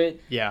theme to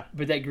it. yeah,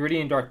 But that gritty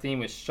and dark theme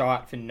was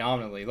shot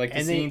phenomenally. Like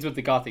the scenes with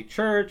the Gothic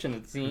church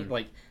and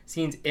the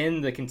scenes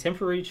in the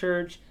contemporary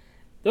church,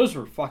 those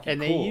were fucking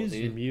and cool. they used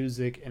dude.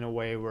 music in a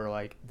way where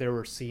like there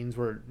were scenes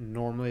where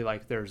normally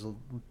like there's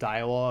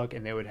dialogue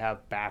and they would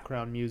have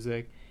background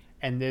music,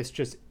 and this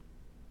just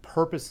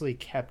purposely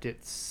kept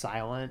it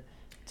silent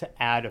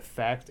to add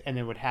effect, and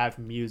then would have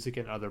music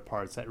in other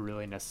parts that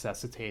really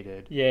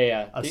necessitated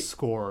Yeah. a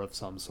score of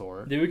some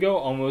sort. They would go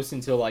almost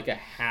into like a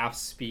half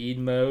speed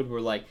mode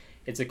where like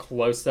it's a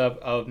close up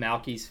of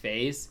Malky's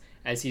face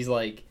as he's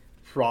like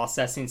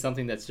processing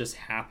something that's just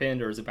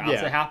happened or is about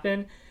to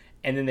happen,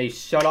 and then they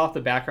shut off the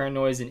background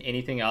noise and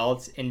anything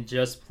else and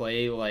just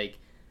play like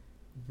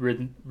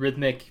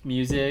rhythmic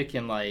music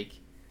and like,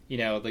 you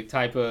know, the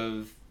type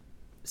of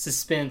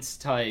suspense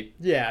type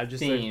just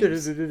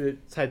themes.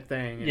 like type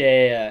thing.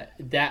 Yeah.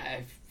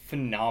 That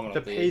phenomenal.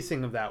 The dude.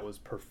 pacing of that was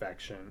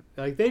perfection.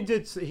 Like they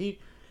did,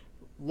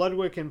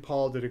 Ludwig and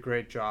Paul did a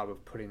great job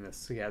of putting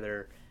this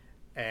together,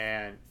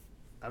 and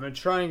I'm gonna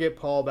try and get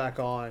Paul back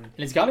on. And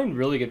it's gotten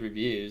really good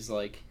reviews,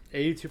 like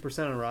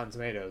 82% on Rotten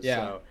Tomatoes. Yeah.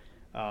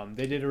 So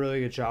they did a really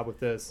good job with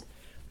this.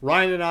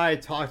 Ryan and I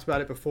talked about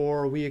it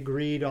before. We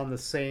agreed on the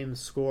same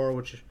score,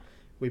 which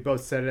we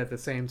both said it at the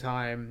same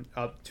time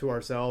up to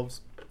ourselves.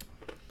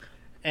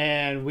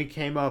 And we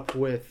came up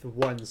with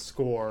one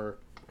score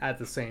at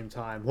the same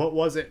time. What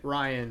was it,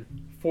 Ryan?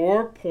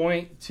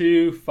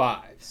 4.25.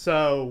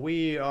 So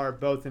we are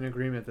both in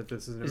agreement that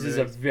this is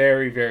a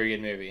very, very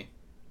good movie.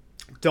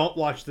 Don't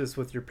watch this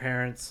with your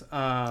parents.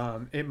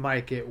 It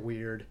might get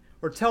weird.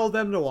 Or tell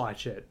them to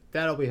watch it.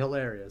 That'll be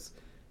hilarious.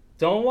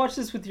 Don't watch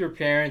this with your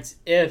parents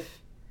if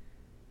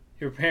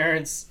your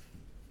parents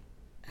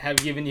have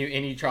given you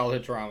any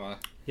childhood trauma.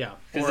 Yeah.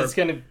 Because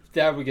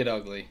that would get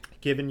ugly.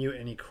 Giving you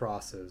any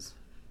crosses.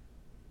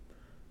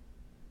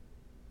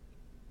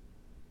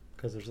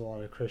 Because there's a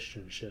lot of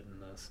Christian shit in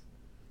this.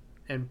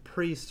 And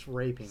priests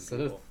raping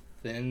people.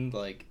 Then,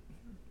 like...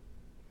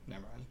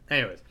 Never mind.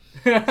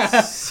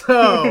 Anyways.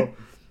 So,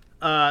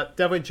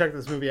 definitely check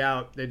this movie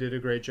out. They did a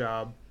great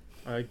job.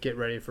 Get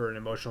ready for an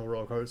emotional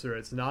roller coaster.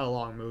 It's not a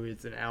long movie.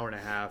 It's an hour and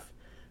a half.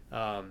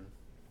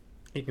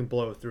 You can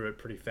blow through it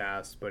pretty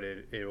fast, but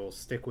it will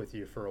stick with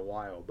you for a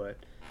while. But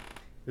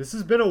this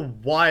has been a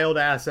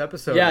wild-ass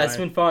episode. Yeah, it's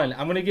been fun.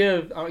 I'm going to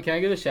give... Can I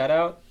give a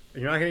shout-out?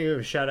 You're not going to give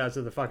a shout-out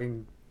to the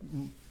fucking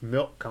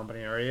milk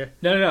company, are you?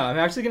 No. I'm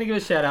actually going to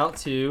give a shout-out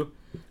to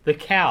the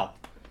cow.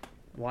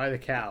 Why the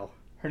cow?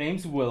 Her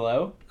name's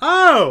Willow.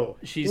 Oh!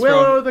 She's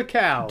Willow from the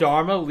cow.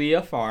 Dharma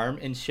Leah Farm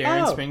in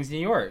Sharon Oh. Springs, New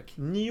York.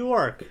 New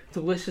York.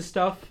 Delicious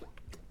stuff.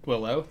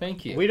 Willow,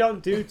 thank you. We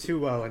don't do too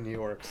well in New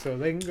York, so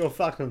they can go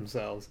fuck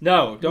themselves.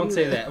 No, don't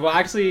say that. Well,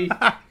 actually,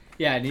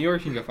 yeah, New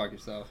York, you can go fuck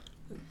yourself.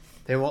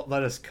 They won't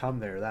let us come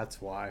there, that's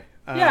why.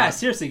 Yeah,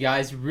 seriously,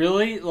 guys,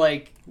 really,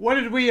 like... What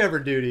did we ever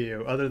do to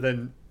you, other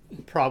than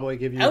probably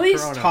give you At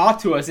least corona?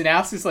 talk to us and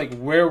ask us, like,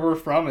 where we're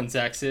from in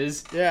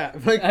Texas. Yeah,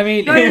 like, I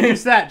mean... not even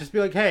just that, just be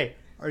like, hey,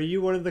 are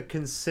you one of the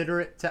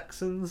considerate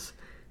Texans?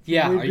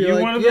 Yeah, We'd are be you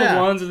like, one of yeah.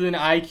 the ones with an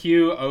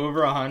IQ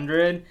over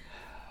 100?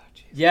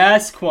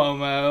 Yes,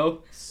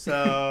 Cuomo.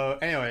 So,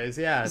 anyways,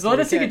 yeah. Just so let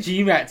we us take a can't-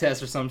 GMAT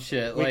test or some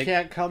shit. We Like,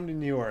 can't come to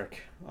New York,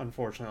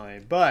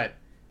 unfortunately, but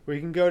we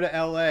can go to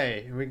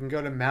LA, and we can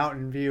go to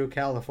Mountain View,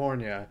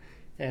 California,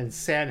 and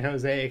San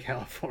Jose,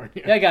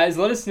 California. yeah, guys,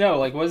 let us know.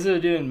 Like, what is it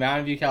doing in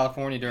Mountain View,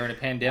 California during a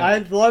pandemic?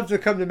 I'd love to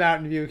come to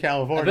Mountain View,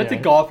 California. I bet the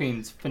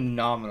golfing's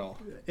phenomenal.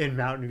 In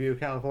Mountain View,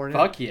 California.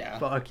 Fuck yeah.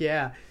 Fuck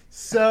yeah.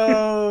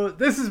 So,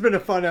 this has been a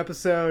fun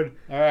episode.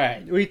 All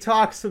right. We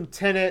talked some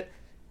Tenet,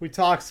 we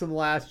talked some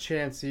Last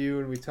Chance U,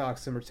 and we talked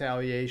some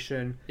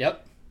Retaliation.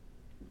 Yep.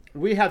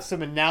 We have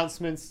some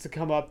announcements to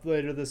come up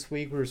later this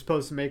week. We were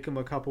supposed to make them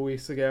a couple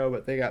weeks ago,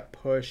 but they got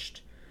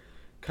pushed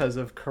because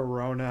of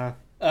Corona,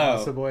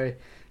 possibly.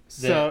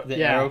 So, The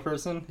yeah. arrow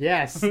person?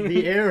 Yes,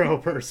 the Arrow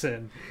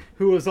person,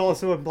 who was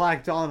also in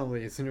Black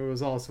Donnelly's and who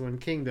was also in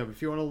Kingdom.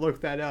 If you want to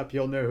look that up,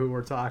 you'll know who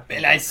we're talking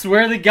And about. I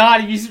swear to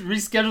God, if you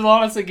reschedule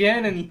on us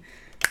again and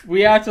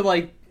we have to,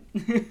 like...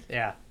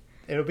 Yeah,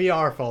 it'll be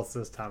our faults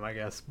this time, I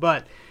guess.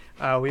 But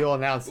we will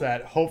announce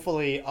that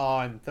hopefully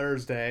on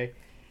Thursday.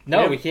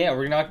 No, Yeah. we can't.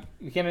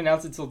 We can't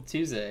announce it till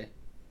Tuesday.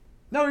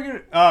 No, we're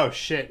gonna. Oh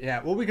shit!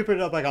 Yeah. Well, we could put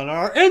it up like on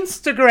our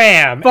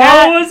Instagram.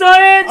 Follow us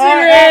on at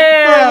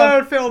Instagram!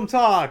 Furloughed Film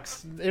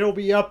Talks. It'll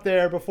be up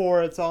there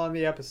before it's on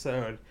the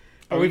episode.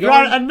 Are We've we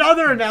got going-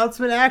 another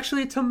announcement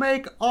actually to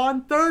make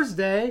on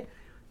Thursday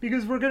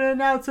because we're gonna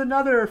announce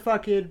another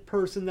fucking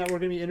person that we're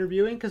gonna be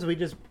interviewing because we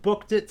just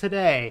booked it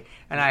today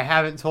and I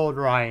haven't told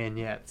Ryan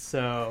yet.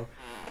 So.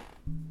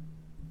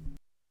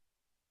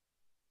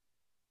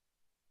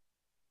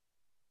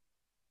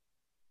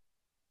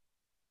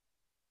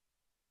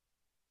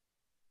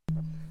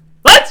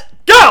 Let's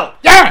go!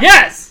 Yeah!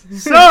 Yes!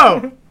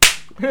 So.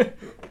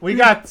 We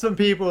got some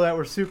people that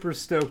were super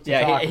stoked to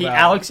talk Yeah,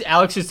 about.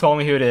 Alex just told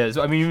me who it is.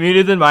 I mean, we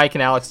muted the mic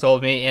and Alex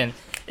told me, and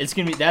That's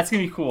gonna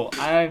be cool.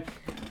 Yeah.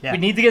 We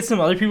need to get some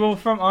other people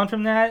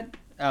from that.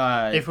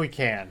 If we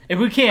can. If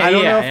we can, I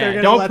don't know if yeah.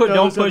 they're gonna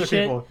Don't other push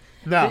it. people.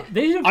 No,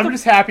 They I'm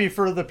just happy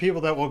for the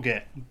people that we'll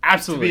get.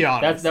 Absolutely, To be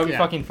honest, that'd be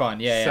fucking fun.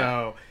 Yeah.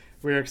 So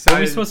we're When excited. are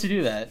we supposed to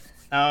do that?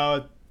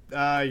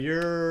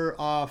 You're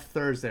off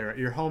Thursday, right?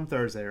 You're home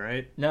Thursday,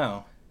 right?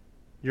 No.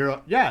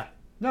 You're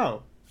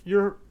no.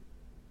 You're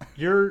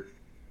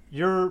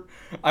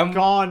I'm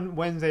gone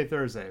Wednesday,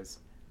 Thursdays.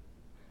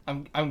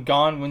 I'm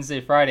gone Wednesday,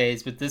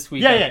 Fridays, but this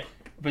week. Yeah.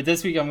 But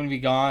this week I'm gonna be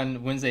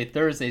gone Wednesday,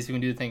 Thursday, so we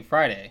can do the thing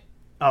Friday.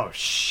 Oh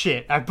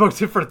shit! I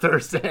booked it for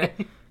Thursday.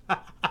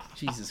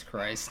 Jesus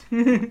Christ.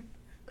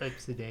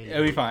 Oopsie-daisy.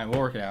 It'll be fine. We'll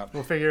work it out.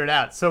 We'll figure it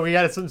out. So we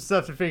got some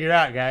stuff to figure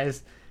out,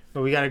 guys.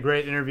 But we got a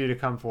great interview to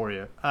come for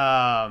you.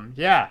 Yeah.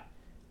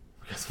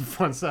 We got some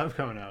fun stuff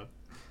coming up.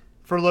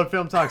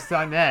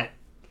 FurloughedFilmTalks.net.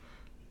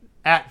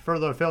 At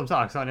Furloughed Film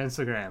Talks on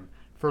Instagram.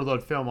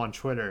 Furloughed Film on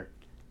Twitter.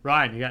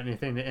 Ryan, you got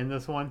anything to end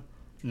this one?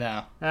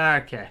 No.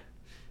 Okay.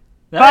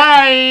 All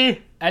right.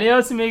 Bye!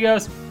 Adios,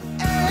 amigos.